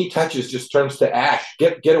 everything he touches just turns to ash.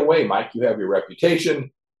 Get away, Mike. You have your reputation.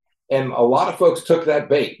 And a lot of folks took that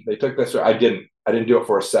bait. They took that. I didn't do it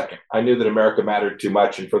for a second. I knew that America mattered too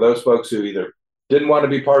much. And for those folks who either didn't want to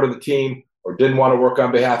be part of the team or didn't want to work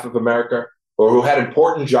on behalf of America, or who had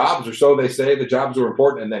important jobs, or so they say, the jobs were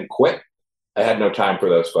important, and then quit, I had no time for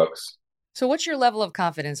those folks. So what's your level of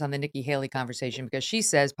confidence on the Nikki Haley conversation? Because she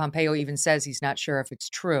says, Pompeo even says he's not sure if it's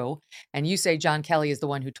true. And you say John Kelly is the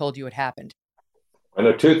one who told you it happened. I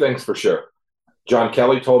know two things for sure. John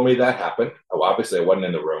Kelly told me that happened. Well, obviously, I wasn't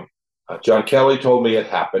in the room. John Kelly told me it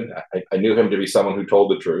happened. I knew him to be someone who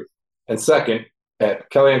told the truth. And second,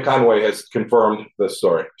 Kellyanne Conway has confirmed the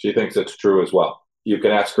story. She thinks it's true as well. You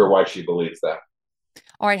can ask her why she believes that.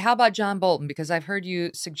 All right. How about John Bolton? Because I've heard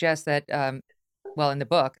you suggest that, in the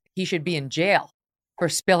book, he should be in jail for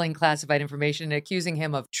spilling classified information and accusing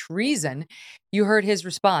him of treason. You heard his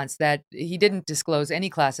response that he didn't disclose any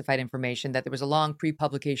classified information, that there was a long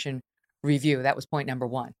pre-publication review. That was point number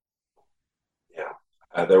one.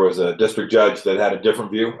 Yeah. There was a district judge that had a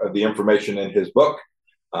different view of the information in his book.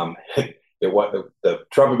 The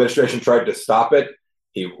Trump administration tried to stop it.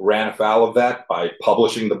 He ran afoul of that by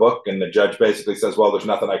publishing the book, and the judge basically says, well, there's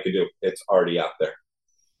nothing I can do. It's already out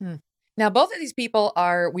there. Now, both of these people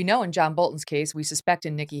are, we know in John Bolton's case, we suspect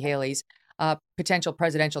in Nikki Haley's, potential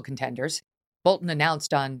presidential contenders. Bolton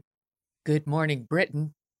announced on Good Morning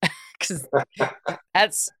Britain, because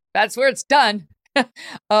that's where it's done.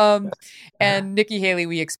 And Nikki Haley,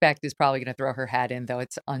 we expect, is probably going to throw her hat in, though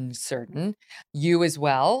it's uncertain. You as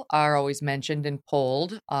well are always mentioned and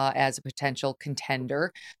polled as a potential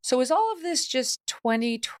contender. So is all of this just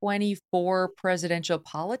 2024 presidential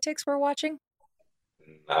politics we're watching?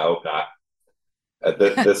 No, not.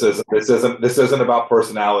 This isn't about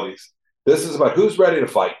personalities. This is about who's ready to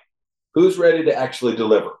fight, who's ready to actually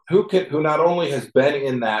deliver, who not only has been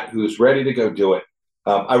in that, who's ready to go do it.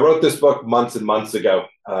 I wrote this book months and months ago,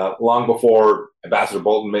 long before Ambassador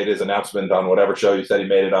Bolton made his announcement on whatever show he said he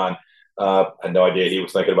made it on. I had no idea he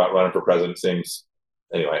was thinking about running for president.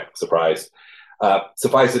 Anyway, surprised.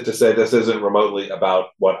 Suffice it to say, this isn't remotely about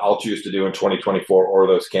what I'll choose to do in 2024 or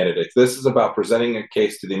those candidates. This is about presenting a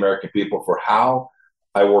case to the American people for how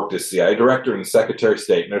I worked as CIA director and Secretary of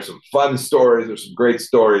State. And there's some fun stories. There's some great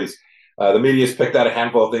stories. The media's picked out a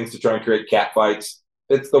handful of things to try and create catfights.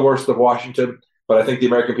 It's the worst of Washington. But I think the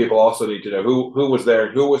American people also need to know who was there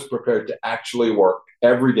and who was prepared to actually work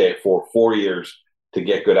every day for 4 years to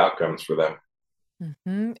get good outcomes for them.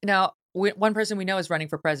 Mm-hmm. Now, one person we know is running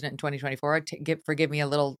for president in 2024. Forgive me a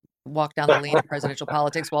little walk down the lane of presidential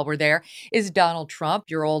politics while we're there, is Donald Trump,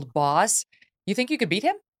 your old boss. You think you could beat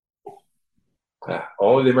him?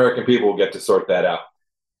 Only the American people will get to sort that out.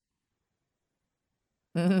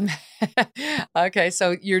 Okay,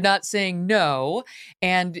 so you're not saying no.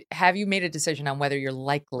 And have you made a decision on whether you're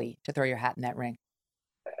likely to throw your hat in that ring?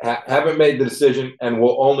 Haven't made the decision, and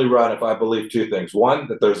will only run if I believe two things. One,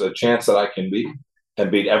 that there's a chance that I can beat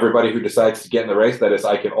everybody who decides to get in the race. That is,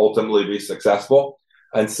 I can ultimately be successful.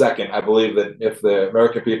 And second, I believe that if the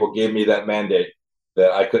American people gave me that mandate,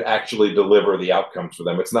 that I could actually deliver the outcomes for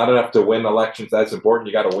them. It's not enough to win elections. That's important.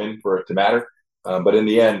 You got to win for it to matter. But in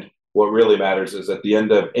the end, what really matters is at the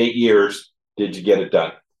end of 8 years, did you get it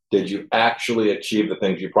done? Did you actually achieve the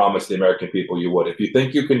things you promised the American people you would? If you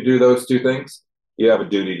think you can do those two things, you have a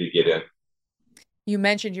duty to get in. You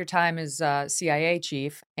mentioned your time as CIA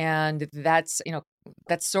chief, and that's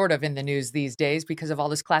sort of in the news these days because of all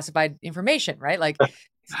this classified information, right? Like,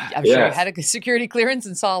 I'm sure you had a security clearance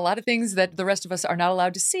and saw a lot of things that the rest of us are not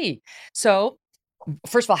allowed to see. So,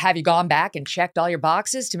 first of all, have you gone back and checked all your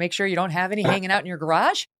boxes to make sure you don't have any hanging out in your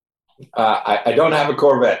garage? I don't have a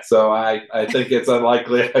Corvette, so I think it's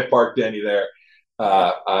unlikely I parked any there.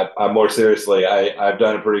 I'm more seriously, I've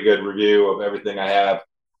done a pretty good review of everything I have.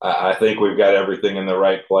 I think we've got everything in the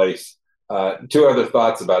right place. Two other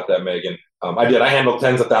thoughts about that, Megan. I handled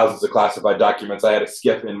tens of thousands of classified documents. I had a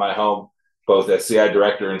SCIF in my home, both as CI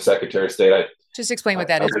director and Secretary of State. Just explain what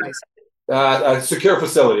that is, please. A secure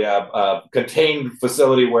facility, a contained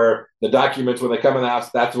facility where the documents, when they come in the house,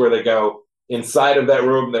 that's where they go. Inside of that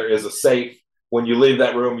room, there is a safe. When you leave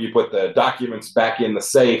that room, you put the documents back in the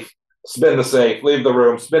safe, spin the safe, leave the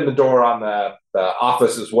room, spin the door on the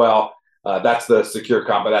office as well. That's the secure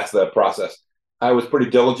combat. That's the process. I was pretty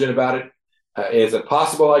diligent about it. Is it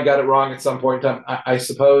possible I got it wrong at some point in time? I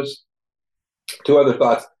suppose. Two other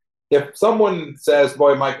thoughts. If someone says,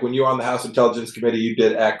 boy, Mike, when you were on the House Intelligence Committee, you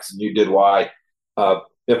did X and you did Y.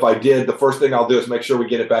 If I did, the first thing I'll do is make sure we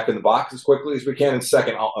get it back in the box as quickly as we can. And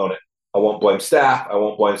second, I'll own it. I won't blame staff. I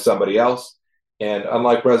won't blame somebody else. And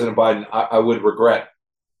unlike President Biden, I would regret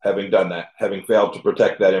having done that, having failed to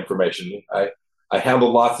protect that information. I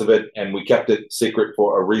handled lots of it, and we kept it secret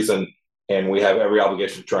for a reason, and we have every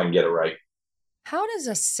obligation to try and get it right. How does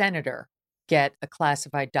a senator get a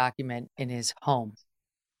classified document in his home?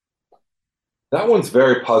 That one's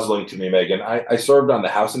very puzzling to me, Megan. I served on the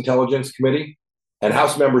House Intelligence Committee, and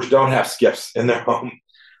House members don't have SCIFs in their home.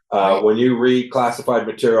 When you read classified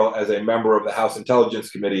material as a member of the House Intelligence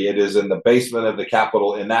Committee, it is in the basement of the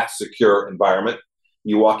Capitol in that secure environment.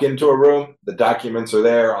 You walk into a room, the documents are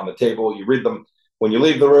there on the table, you read them. When you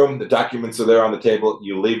leave the room, the documents are there on the table,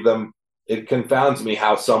 you leave them. It confounds me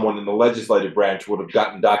how someone in the legislative branch would have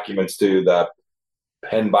gotten documents to the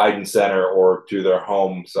Penn Biden Center or to their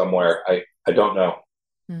home somewhere. I don't know.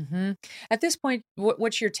 Mm-hmm. At this point,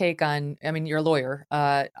 what's your take on, I mean, you're a lawyer,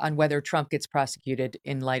 on whether Trump gets prosecuted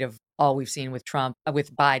in light of all we've seen with Trump,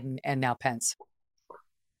 with Biden, and now Pence?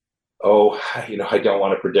 Oh, I don't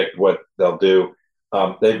want to predict what they'll do.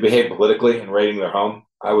 They've behaved politically in raiding their home.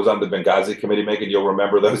 I was on the Benghazi committee, Megan. You'll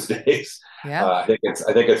remember those days. Yeah. I think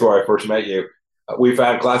it's where I first met you. We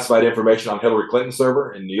found classified information on Hillary Clinton's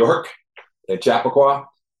server in New York, in Chappaqua.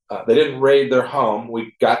 They didn't raid their home.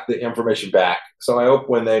 We got the information back. So I hope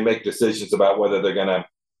when they make decisions about whether they're going to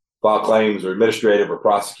file claims or administrative or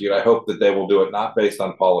prosecute, I hope that they will do it not based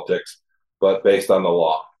on politics, but based on the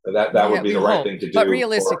law. That would be the right thing to do. But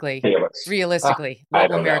realistically,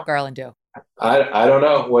 what will Merrick Garland do? I don't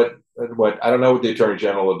know what I don't know what the Attorney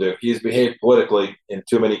General will do. He's behaved politically in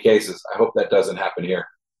too many cases. I hope that doesn't happen here.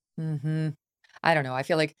 Mm-hmm. I don't know. I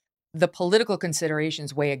feel like the political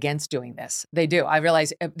considerations weigh against doing this. They do. I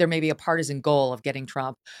realize there may be a partisan goal of getting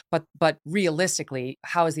Trump, but realistically,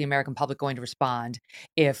 how is the American public going to respond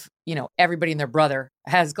if, everybody and their brother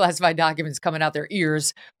has classified documents coming out their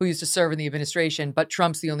ears who used to serve in the administration, but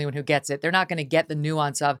Trump's the only one who gets it? They're not going to get the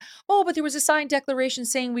nuance of, but there was a signed declaration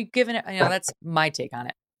saying we've given it. That's my take on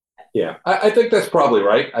it. Yeah, I think that's probably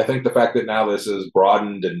right. I think the fact that now this is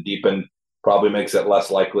broadened and deepened probably makes it less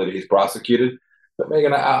likely that he's prosecuted. But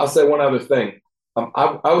Megan, I'll say one other thing.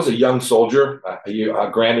 I was a young soldier,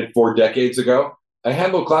 granted 4 decades ago. I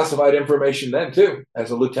handled classified information then, too,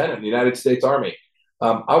 as a lieutenant in the United States Army.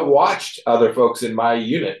 I watched other folks in my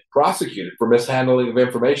unit prosecuted for mishandling of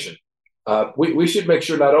information. We should make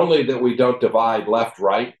sure not only that we don't divide left,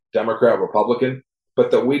 right, Democrat, Republican,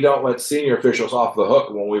 but that we don't let senior officials off the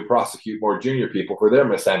hook when we prosecute more junior people for their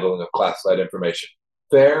mishandling of classified information.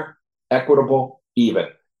 Fair, equitable, even.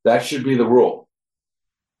 That should be the rule.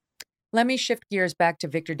 Let me shift gears back to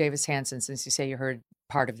Victor Davis Hanson, since you say you heard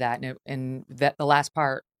part of that, and that the last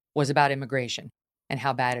part was about immigration. and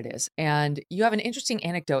how bad it is. And you have an interesting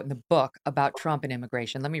anecdote in the book about Trump and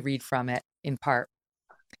immigration. Let me read from it in part.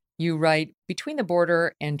 You write, between the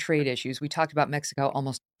border and trade issues, we talked about Mexico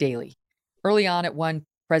almost daily. Early on at one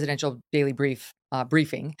presidential daily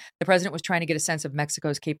briefing, the president was trying to get a sense of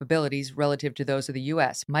Mexico's capabilities relative to those of the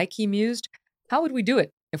U.S. Mike, he mused, how would we do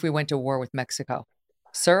it if we went to war with Mexico?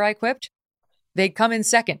 Sir, I quipped, they'd come in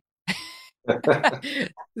second. This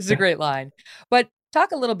is a great line. But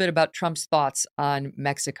talk a little bit about Trump's thoughts on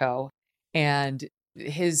Mexico and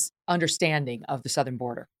his understanding of the southern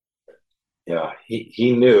border. Yeah,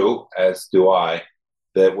 he knew, as do I,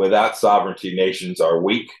 that without sovereignty, nations are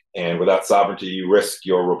weak, and without sovereignty, you risk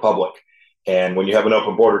your republic. And when you have an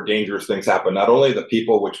open border, dangerous things happen. Not only the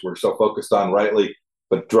people, which we're so focused on rightly,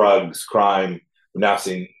 but drugs, crime. We've now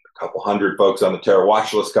seen a couple hundred folks on the terror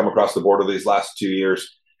watch list come across the border these last 2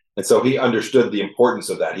 years. And so he understood the importance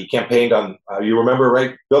of that. He campaigned on, you remember,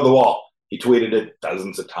 right? Build the wall. He tweeted it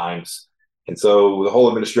dozens of times. And so the whole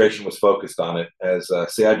administration was focused on it. As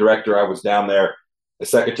CI director, I was down there. As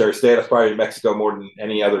Secretary of State, I was probably in Mexico more than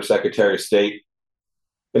any other Secretary of State.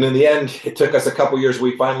 And in the end, it took us a couple years.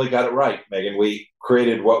 We finally got it right, Megan. We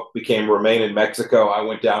created what became Remain in Mexico. I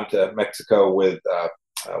went down to Mexico with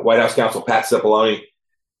White House counsel Pat Cipollone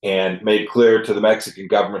and made clear to the Mexican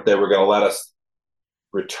government they were going to let us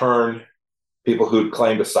return people who'd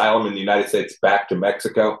claimed asylum in the United States back to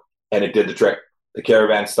Mexico. And it did the trick. The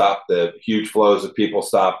caravan stopped. The huge flows of people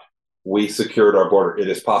stopped. We secured our border. It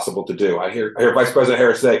is possible to do. I hear Vice President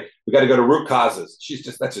Harris say, we got to go to root causes.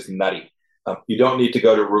 That's just nutty. You don't need to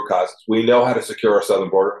go to root causes. We know how to secure our southern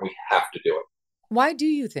border, and we have to do it. Why do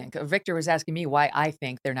you think? Victor was asking me why I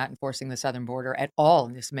think they're not enforcing the southern border at all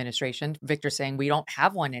in this administration. Victor saying we don't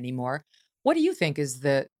have one anymore. What do you think is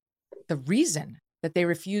the reason that they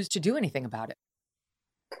refuse to do anything about it?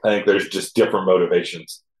 I think there's just different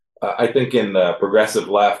motivations. I think in the progressive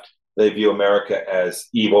left, they view America as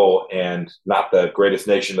evil and not the greatest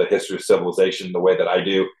nation in the history of civilization the way that I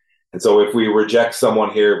do. And so if we reject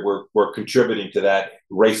someone here, we're contributing to that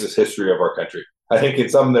racist history of our country. I think in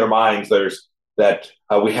some of their minds, there's that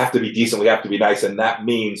we have to be decent, we have to be nice, and that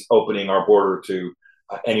means opening our border to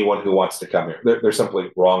anyone who wants to come here. They're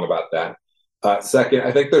simply wrong about that. Second,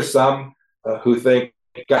 I think there's some who think,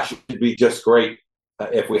 gosh, it would be just great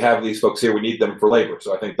if we have these folks here, we need them for labor.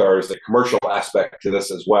 So I think there is a commercial aspect to this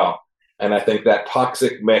as well. And I think that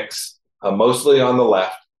toxic mix, mostly on the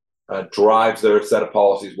left, drives their set of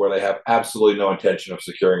policies where they have absolutely no intention of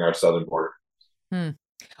securing our southern border.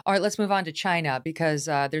 All right, let's move on to China, because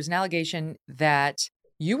there's an allegation that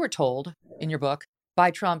you were told in your book by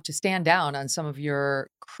Trump to stand down on some of your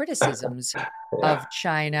criticisms of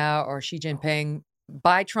China or Xi Jinping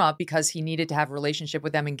by Trump because he needed to have a relationship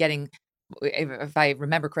with them and getting, if I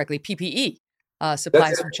remember correctly, PPE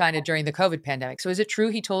supplies from China during the COVID pandemic. So is it true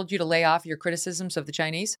he told you to lay off your criticisms of the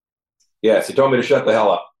Chinese? Yes, he told me to shut the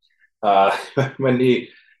hell up.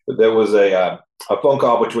 There was a phone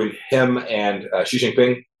call between him and Xi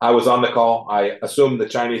Jinping. I was on the call. I assumed the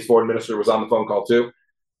Chinese foreign minister was on the phone call too.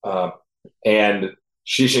 And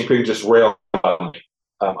Xi Jinping just railed on me.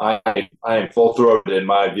 I am full-throated in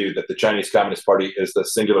my view that the Chinese Communist Party is the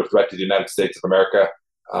singular threat to the United States of America.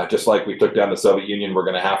 Just like we took down the Soviet Union, we're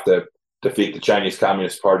going to have to defeat the Chinese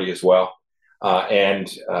Communist Party as well.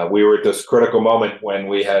 And we were at this critical moment when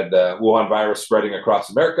we had the Wuhan virus spreading across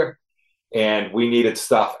America, and we needed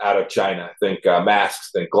stuff out of China. Think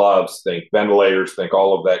masks, think gloves, think ventilators, think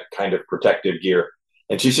all of that kind of protective gear.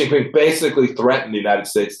 And Xi Jinping basically threatened the United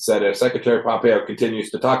States and said, if Secretary Pompeo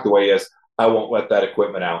continues to talk the way he is, I won't let that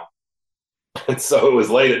equipment out. And so it was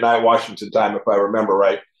late at night, Washington time, if I remember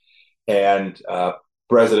right. And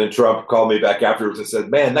President Trump called me back afterwards and said,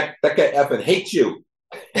 man, that guy effing hates you.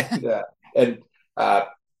 And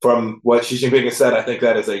from what Xi Jinping has said, I think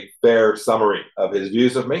that is a fair summary of his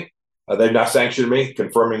views of me. They've now sanctioned me,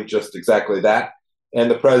 confirming just exactly that.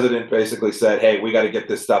 And the president basically said, hey, we got to get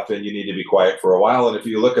this stuff in. You need to be quiet for a while. And if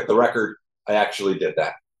you look at the record, I actually did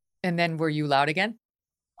that. And then were you loud again?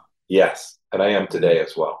 Yes. And I am today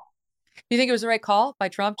as well. Do you think it was the right call by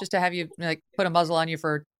Trump just to have you put a muzzle on you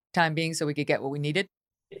for time being so we could get what we needed?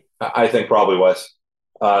 I think probably was.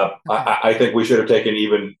 Okay. I think we should have taken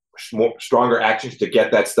even stronger actions to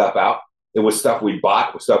get that stuff out. It was stuff we bought,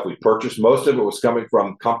 it was stuff we purchased. Most of it was coming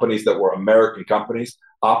from companies that were American companies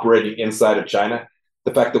operating inside of China.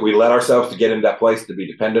 The fact that we let ourselves to get into that place to be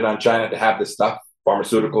dependent on China to have this stuff,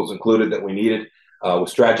 pharmaceuticals included, that we needed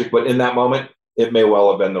was tragic. But in that moment, it may well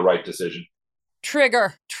have been the right decision.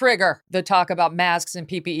 Trigger the talk about masks and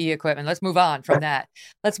PPE equipment. Let's move on from that.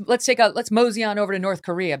 Let's mosey on over to North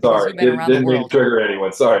Korea because Sorry, you've been around the world. Didn't mean to trigger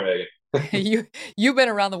anyone. Sorry, Megan. You've been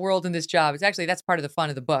around the world in this job. That's part of the fun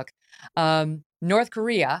of the book. North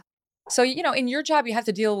Korea. So, in your job, you have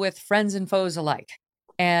to deal with friends and foes alike.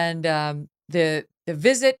 And the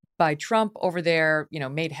visit by Trump over there,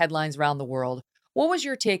 made headlines around the world. What was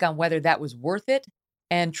your take on whether that was worth it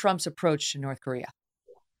and Trump's approach to North Korea?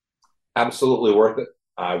 Absolutely worth it.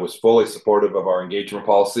 I was fully supportive of our engagement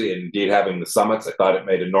policy, and indeed having the summits. I thought it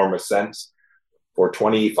made enormous sense. For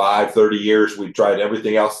 25, 30 years, we tried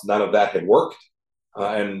everything else. None of that had worked.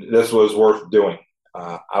 And this was worth doing.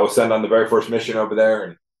 I was sent on the very first mission over there,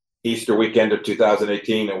 and Easter weekend of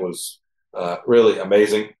 2018, it was really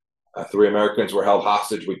amazing. 3 Americans were held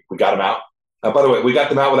hostage. We got them out. By the way, we got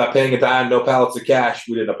them out without paying a dime, no pallets of cash.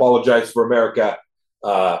 We didn't apologize for America.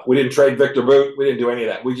 We didn't trade Victor Boot. We didn't do any of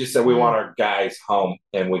that. We just said we want our guys home,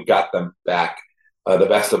 and we got them back, the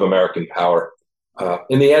best of American power.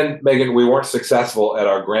 In the end, Megyn, we weren't successful at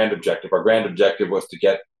our grand objective. Our grand objective was to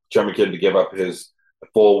get Chairman Kidd to give up his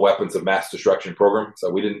full weapons of mass destruction program,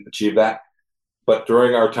 so we didn't achieve that. But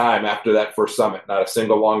during our time after that first summit, not a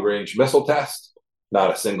single long-range missile test,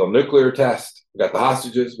 not a single nuclear test. We got the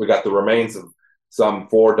hostages. We got the remains of some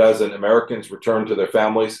 4 dozen Americans returned to their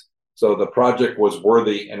families. So the project was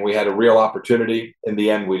worthy, and we had a real opportunity. In the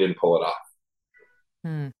end, we didn't pull it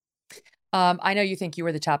off. I know you think you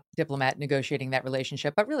were the top diplomat negotiating that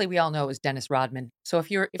relationship, but really we all know it was Dennis Rodman. So if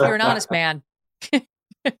you're an honest man,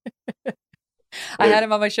 I had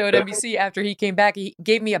him on my show at NBC after he came back. He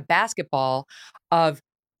gave me a basketball of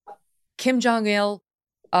Kim Jong-il,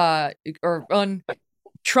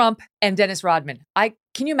 Trump, and Dennis Rodman.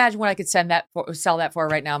 Can you imagine what I could sell that for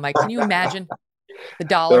right now, Mike? Can you imagine the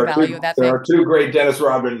dollar value of that thing? There are 2 great Dennis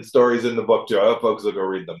Rodman stories in the book, Joe. I hope folks will go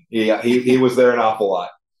read them. He was there an awful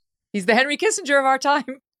lot. He's the Henry Kissinger of our time.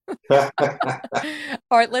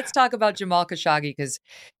 All right, let's talk about Jamal Khashoggi, because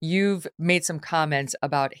you've made some comments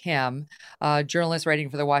about him, a journalist writing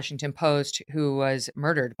for the Washington Post who was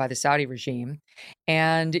murdered by the Saudi regime.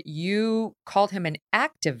 And you called him an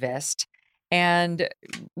activist and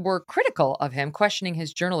were critical of him, questioning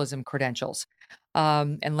his journalism credentials,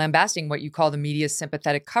 and lambasting what you call the media's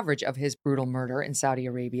sympathetic coverage of his brutal murder in Saudi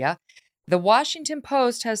Arabia. The Washington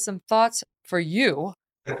Post has some thoughts for you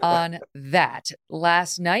on that.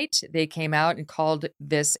 Last night, they came out and called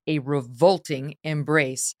this a revolting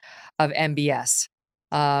embrace of MBS,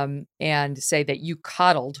 and say that you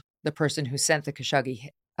coddled the person who sent the Khashoggi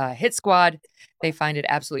hit squad. They find it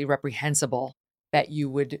absolutely reprehensible that you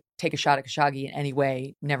would take a shot at Khashoggi in any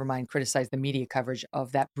way, never mind criticize the media coverage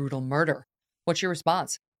of that brutal murder. What's your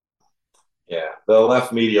response? Yeah, the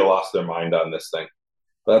left media lost their mind on this thing.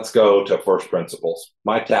 Let's go to first principles.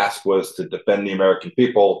 My task was to defend the American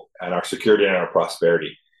people and our security and our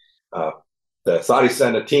prosperity. The Saudis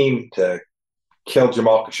sent a team to kill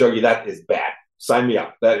Jamal Khashoggi. That is bad. Sign me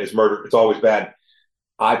up. That is murder. It's always bad.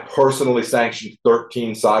 I personally sanctioned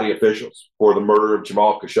 13 Saudi officials for the murder of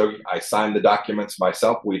Jamal Khashoggi. I signed the documents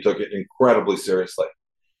myself. We took it incredibly seriously.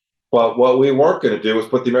 But what we weren't going to do was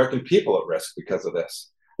put the American people at risk because of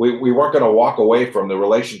this. We weren't going to walk away from the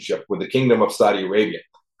relationship with the Kingdom of Saudi Arabia.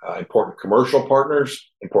 Important commercial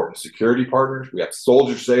partners, important security partners. We have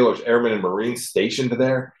soldiers, sailors, airmen, and Marines stationed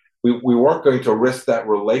there. We weren't going to risk that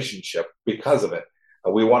relationship because of it.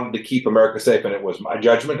 We wanted to keep America safe, and it was my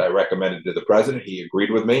judgment. I recommended to the president. He agreed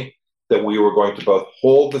with me that we were going to both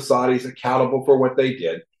hold the Saudis accountable for what they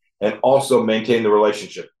did and also maintain the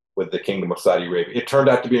relationship with the Kingdom of Saudi Arabia. It turned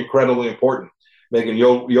out to be incredibly important. Megyn,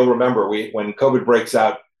 you'll remember when COVID breaks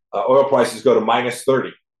out, oil prices go to minus 30.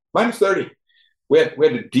 Minus 30. We had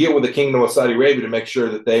to deal with the Kingdom of Saudi Arabia to make sure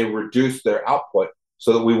that they reduced their output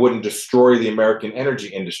so that we wouldn't destroy the American energy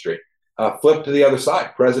industry. Flip to the other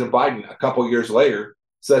side. President Biden, a couple years later,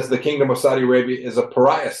 says the Kingdom of Saudi Arabia is a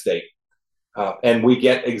pariah state. And we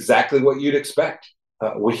get exactly what you'd expect.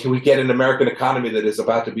 We get an American economy that is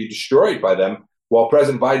about to be destroyed by them, while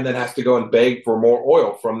President Biden then has to go and beg for more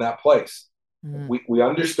oil from that place. We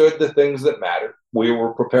understood the things that matter. We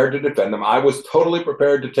were prepared to defend them. I was totally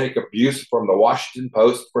prepared to take abuse from the Washington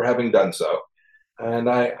Post for having done so. And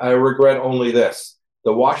I regret only this.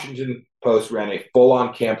 The Washington Post ran a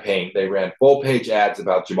full-on campaign. They ran full-page ads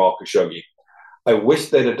about Jamal Khashoggi. I wish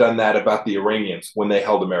they'd have done that about the Iranians when they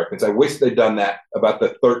held Americans. I wish they'd done that about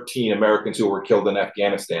the 13 Americans who were killed in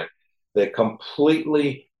Afghanistan. They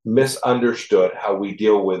completely misunderstood how we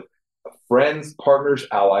deal with friends, partners,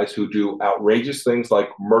 allies who do outrageous things like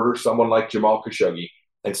murder someone like Jamal Khashoggi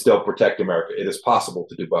and still protect America. It is possible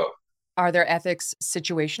to do both. Are their ethics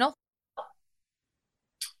situational?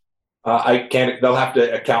 I can't. They'll have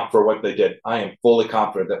to account for what they did. I am fully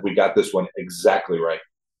confident that we got this one exactly right.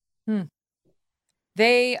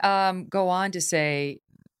 They go on to say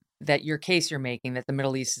that your case you're making that the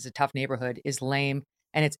Middle East is a tough neighborhood is lame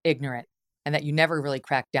and it's ignorant, and that you never really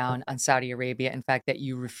cracked down on Saudi Arabia. In fact, that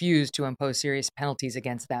you refuse to impose serious penalties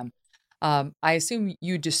against them. I assume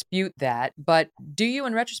you dispute that, but do you,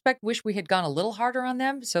 in retrospect, wish we had gone a little harder on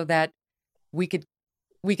them so that we could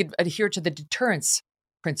adhere to the deterrence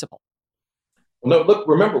principle? Well, no, look,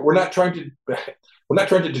 remember, we're not trying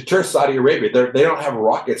to deter Saudi Arabia. They don't have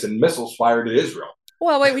rockets and missiles fired at Israel.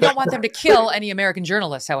 Well, wait, we don't want them to kill any American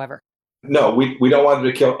journalists, however. No, we don't want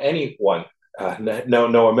them to kill anyone.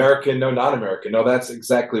 No American, no non-American. No, that's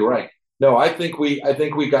exactly right. No, I think we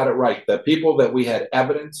got it right. The people that we had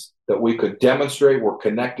evidence that we could demonstrate were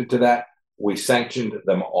connected to that, we sanctioned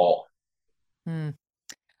them all.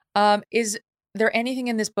 Is there anything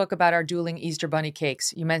in this book about our dueling Easter bunny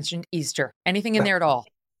cakes? You mentioned Easter. Anything in there at all?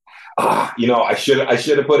 I should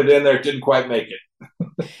have put it in there. It didn't quite make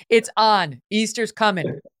it. It's on. Easter's coming.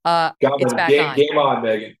 It's back on. Game on,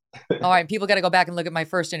 Megan. All right, people got to go back and look at my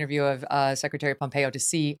first interview of Secretary Pompeo to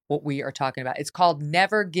see what we are talking about. It's called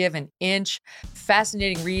Never Give an Inch.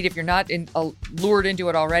 Fascinating read. If you're not lured into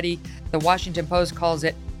it already, the Washington Post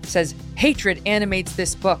says hatred animates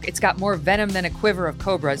this book. It's got more venom than a quiver of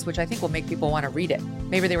cobras, which I think will make people want to read it.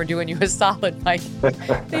 Maybe they were doing you a solid, Mike.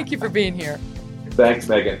 Thank you for being here. Thanks,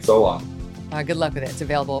 Megan. So long. Good luck with it. It's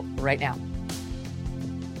available right now.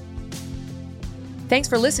 Thanks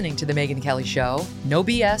for listening to The Megyn Kelly Show. No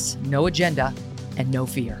BS, no agenda, and no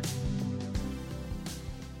fear.